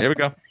 here we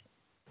go.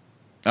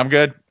 I'm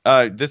good.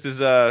 This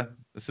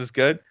is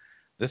good.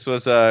 This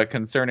was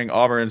concerning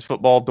Auburn's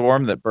football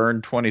dorm that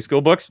burned 20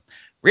 school books.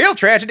 Real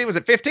tragedy was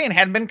at 15,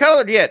 hadn't been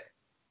colored yet.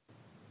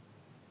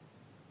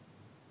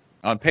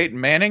 On Peyton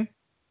Manning,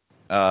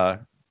 I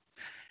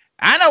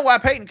know why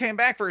Peyton came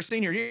back for his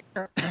senior year.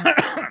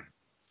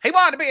 He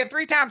wanted to be a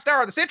 3-time star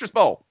of the Citrus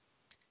Bowl.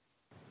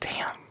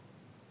 Damn.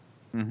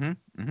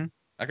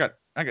 I got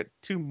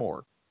 2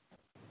 more.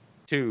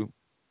 Two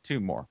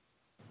more.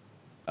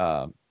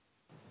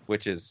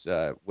 Which is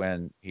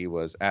when he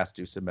was asked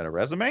to submit a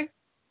resume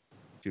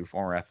to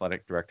former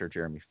athletic director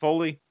Jeremy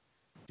Foley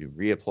to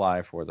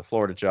reapply for the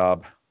Florida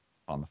job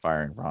on the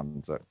firing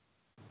Ron Zook.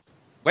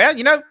 Well,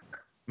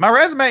 my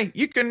resume,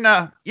 you can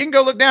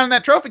go look down in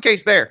that trophy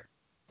case there.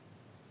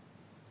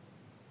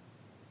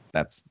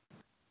 That's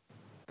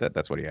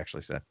what he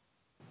actually said.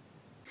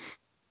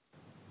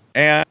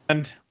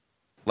 And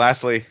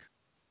lastly,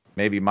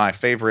 maybe my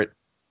favorite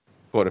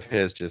quote of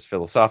his, just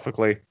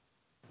philosophically,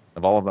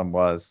 of all of them,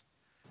 was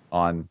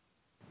on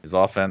his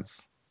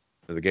offense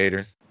for the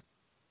Gators.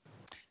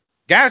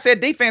 Guy said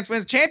defense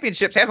wins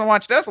championships. Hasn't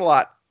watched us a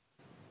lot.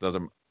 Those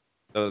are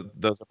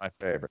my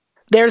favorite.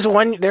 There's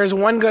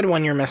one good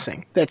one you're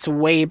missing. That's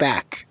way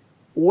back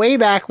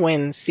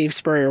when Steve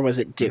Spurrier was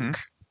at Duke,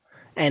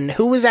 and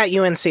who was at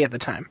UNC at the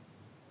time?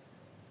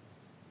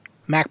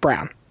 Mack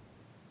Brown.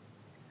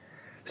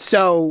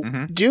 So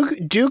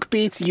Duke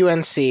beats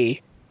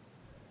UNC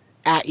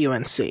at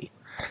UNC,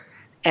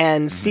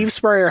 and Steve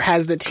Spurrier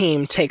has the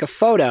team take a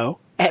photo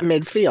at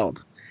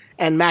midfield.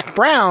 And Mack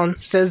Brown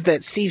says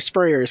that Steve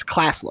Spurrier is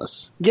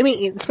classless.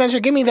 Spencer,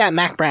 give me that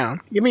Mack Brown.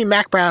 Give me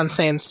Mack Brown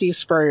saying Steve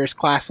Spurrier is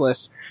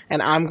classless,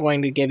 and I'm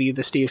going to give you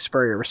the Steve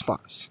Spurrier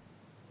response.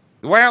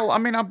 Well, I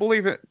mean, I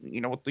believe it,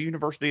 with the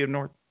University of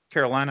North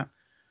Carolina,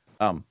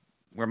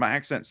 where my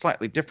accent's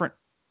slightly different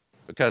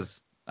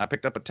because I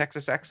picked up a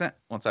Texas accent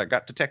once I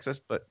got to Texas,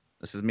 but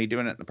this is me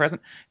doing it in the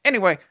present.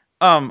 Anyway,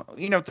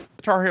 the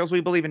Tar Heels, we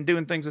believe in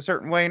doing things a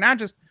certain way, and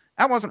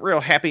I wasn't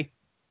real happy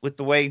with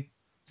the way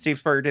Steve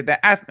Spurrier did that.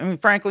 I mean,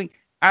 frankly,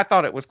 I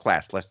thought it was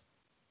classless.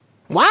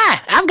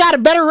 Why? I've got a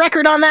better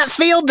record on that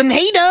field than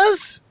he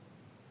does.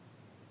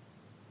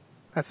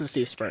 That's what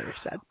Steve Spurrier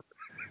said.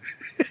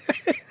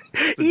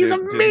 He's a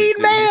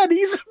mean man.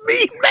 He's a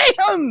mean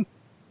man.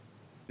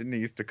 Didn't he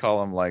used to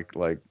call him like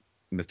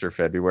Mr.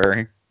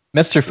 February?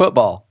 Mr.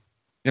 Football.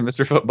 Yeah,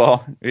 Mr.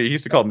 Football. He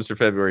used to call him Mr.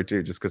 February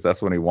too, just because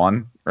that's when he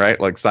won, right?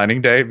 Like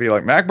signing day, be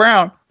like, Mack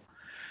Brown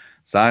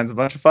signs a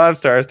bunch of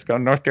 5-stars to go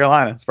to North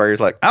Carolina.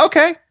 Spurrier's like,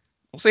 okay.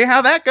 We'll see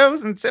how that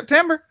goes in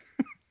September,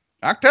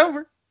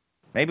 October,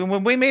 maybe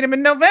when we meet him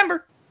in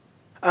November.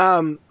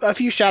 A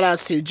few shout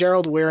outs to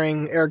Gerald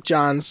Wearing, Eric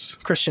Johns,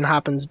 Christian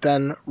Hoppins,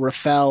 Ben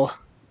Raffel.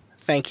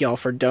 Thank you all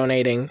for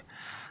donating.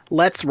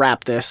 Let's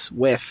wrap this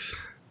with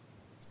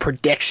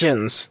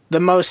predictions. The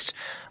most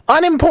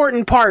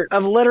unimportant part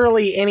of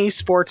literally any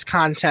sports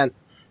content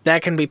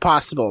that can be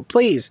possible.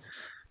 Please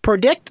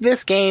predict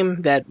this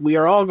game that we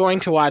are all going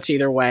to watch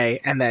either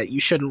way, and that you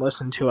shouldn't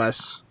listen to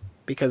us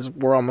because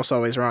we're almost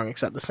always wrong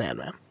except the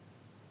Sandman.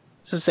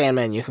 So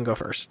Sandman, you can go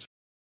first.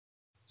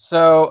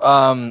 So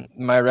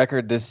my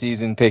record this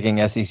season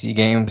picking SEC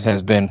games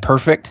has been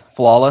perfect,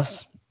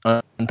 flawless,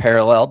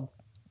 unparalleled.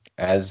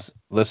 As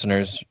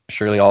listeners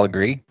surely all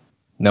agree,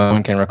 no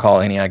one can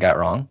recall any I got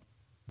wrong.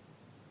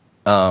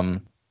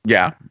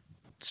 Yeah,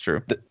 it's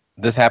true.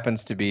 This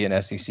happens to be an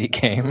SEC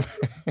game.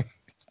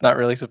 It's not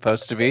really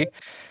supposed to be,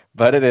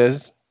 but it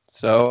is.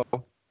 So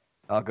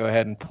I'll go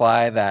ahead and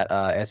apply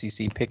that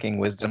SEC picking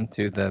wisdom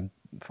to the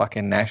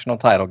fucking national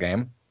title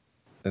game,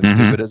 as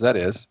stupid as that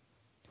is.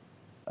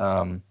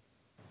 I'm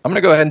going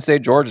to go ahead and say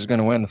Georgia is going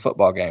to win the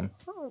football game.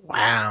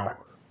 Wow.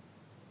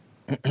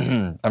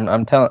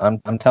 I'm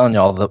telling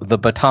y'all the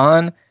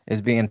baton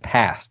is being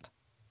passed.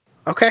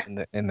 Okay.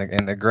 In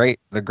the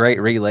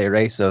great relay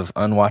race of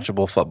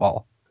unwatchable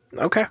football.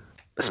 Okay.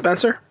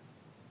 Spencer?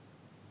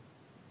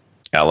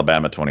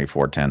 Alabama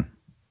 24-10.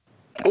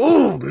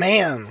 Ooh,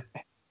 man.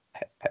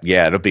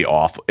 Yeah, it'll be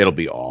awful. It'll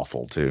be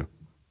awful too.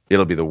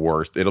 It'll be the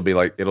worst. It'll be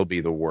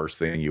the worst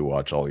thing you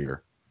watch all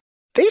year.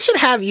 They should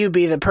have you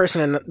be the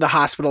person in the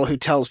hospital who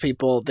tells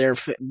people their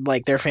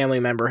family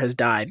member has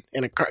died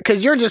in a car.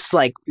 Because you're just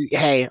like,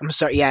 hey, I'm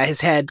sorry. Yeah,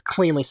 his head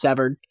cleanly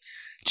severed.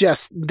 You're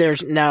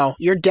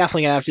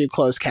definitely going to have to do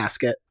closed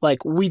casket.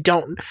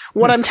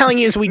 What I'm telling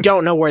you is we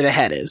don't know where the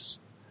head is.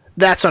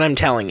 That's what I'm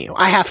telling you.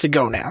 I have to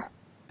go now.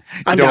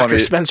 I'm Dr.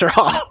 Spencer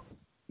Hall.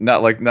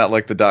 Not like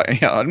the doctor.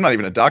 Yeah, I'm not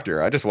even a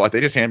doctor. They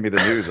just hand me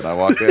the news and I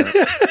walk in.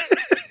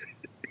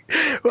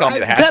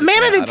 That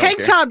man in a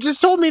tank top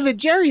just told me that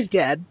Jerry's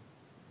dead.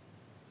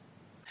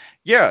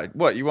 Yeah,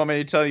 what? You want me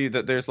to tell you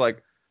that there's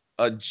like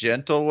a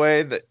gentle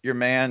way that your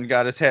man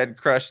got his head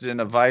crushed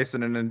in a vice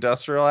in an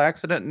industrial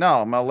accident?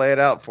 No, I'm going to lay it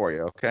out for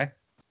you, okay?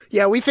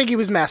 Yeah, we think he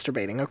was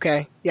masturbating,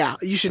 okay? Yeah,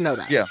 you should know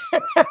that. Yeah.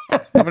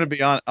 I'm going to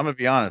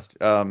be honest.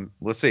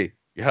 Let's see.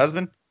 Your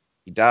husband,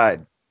 he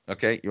died,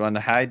 okay? You want to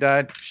know how he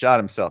died? Shot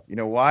himself. You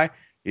know why?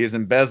 He is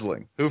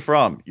embezzling. Who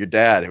from? Your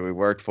dad, who he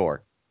worked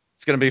for.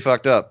 It's going to be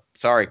fucked up.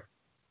 Sorry.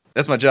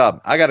 That's my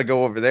job. I got to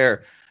go over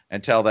there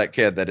and tell that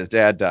kid that his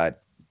dad died.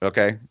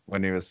 Okay,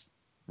 when he was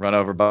run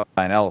over by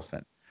an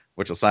elephant,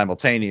 which will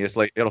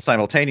simultaneously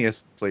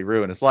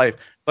ruin his life,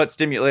 but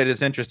stimulate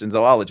his interest in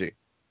zoology.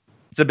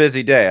 It's a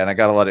busy day, and I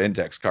got a lot of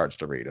index cards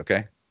to read.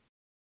 Okay,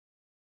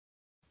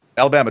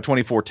 Alabama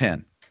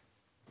 24-10.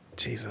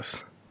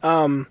 Jesus.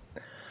 I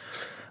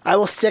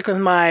will stick with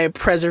my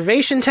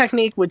preservation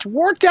technique, which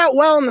worked out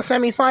well in the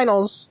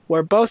semifinals,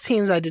 where both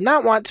teams I did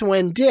not want to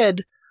win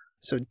did.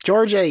 So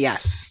Georgia,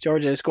 yes,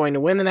 Georgia is going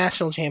to win the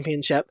national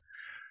championship,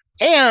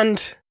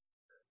 and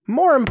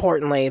more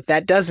importantly,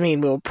 that does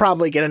mean we'll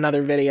probably get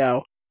another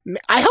video.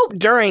 I hope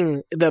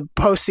during the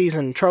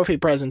postseason trophy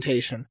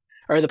presentation,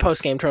 or the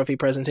postgame trophy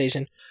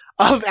presentation,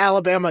 of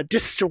Alabama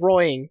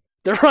destroying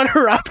the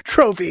runner-up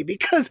trophy,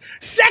 because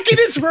second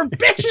is for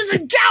bitches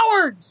and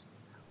cowards!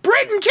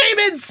 Britain came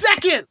in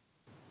second!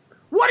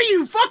 What are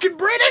you, fucking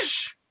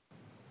British?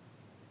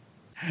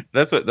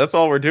 That's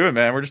all we're doing,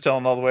 man. We're just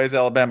telling all the ways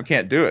Alabama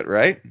can't do it,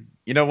 right?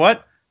 You know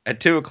what? At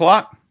 2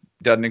 o'clock,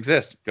 doesn't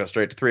exist. Go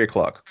straight to 3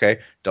 o'clock,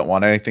 okay? Don't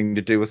want anything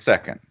to do with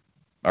second.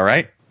 All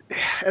right?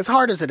 As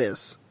hard as it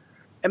is,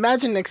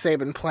 imagine Nick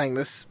Saban playing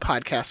this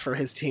podcast for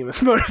his team as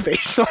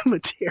motivational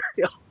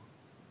material.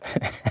 I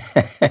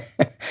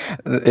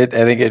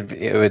think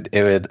it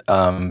would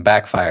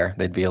backfire.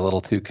 They'd be a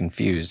little too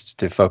confused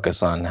to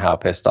focus on how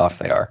pissed off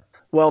they are.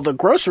 Well, the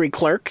grocery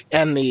clerk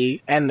and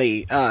the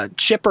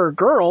chipper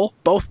girl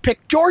both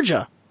picked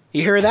Georgia.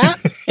 You hear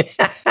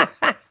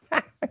that?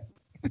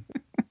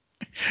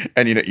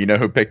 And you know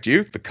who picked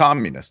you? The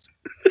communist.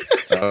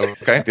 Okay,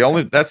 that's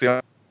the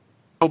only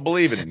don't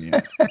believe it in you.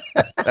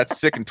 That's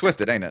sick and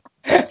twisted, ain't it?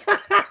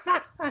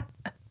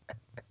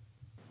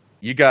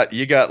 You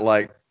got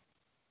like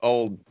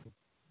old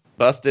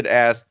busted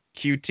ass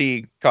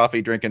QT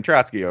coffee drinking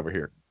Trotsky over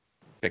here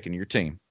picking your team.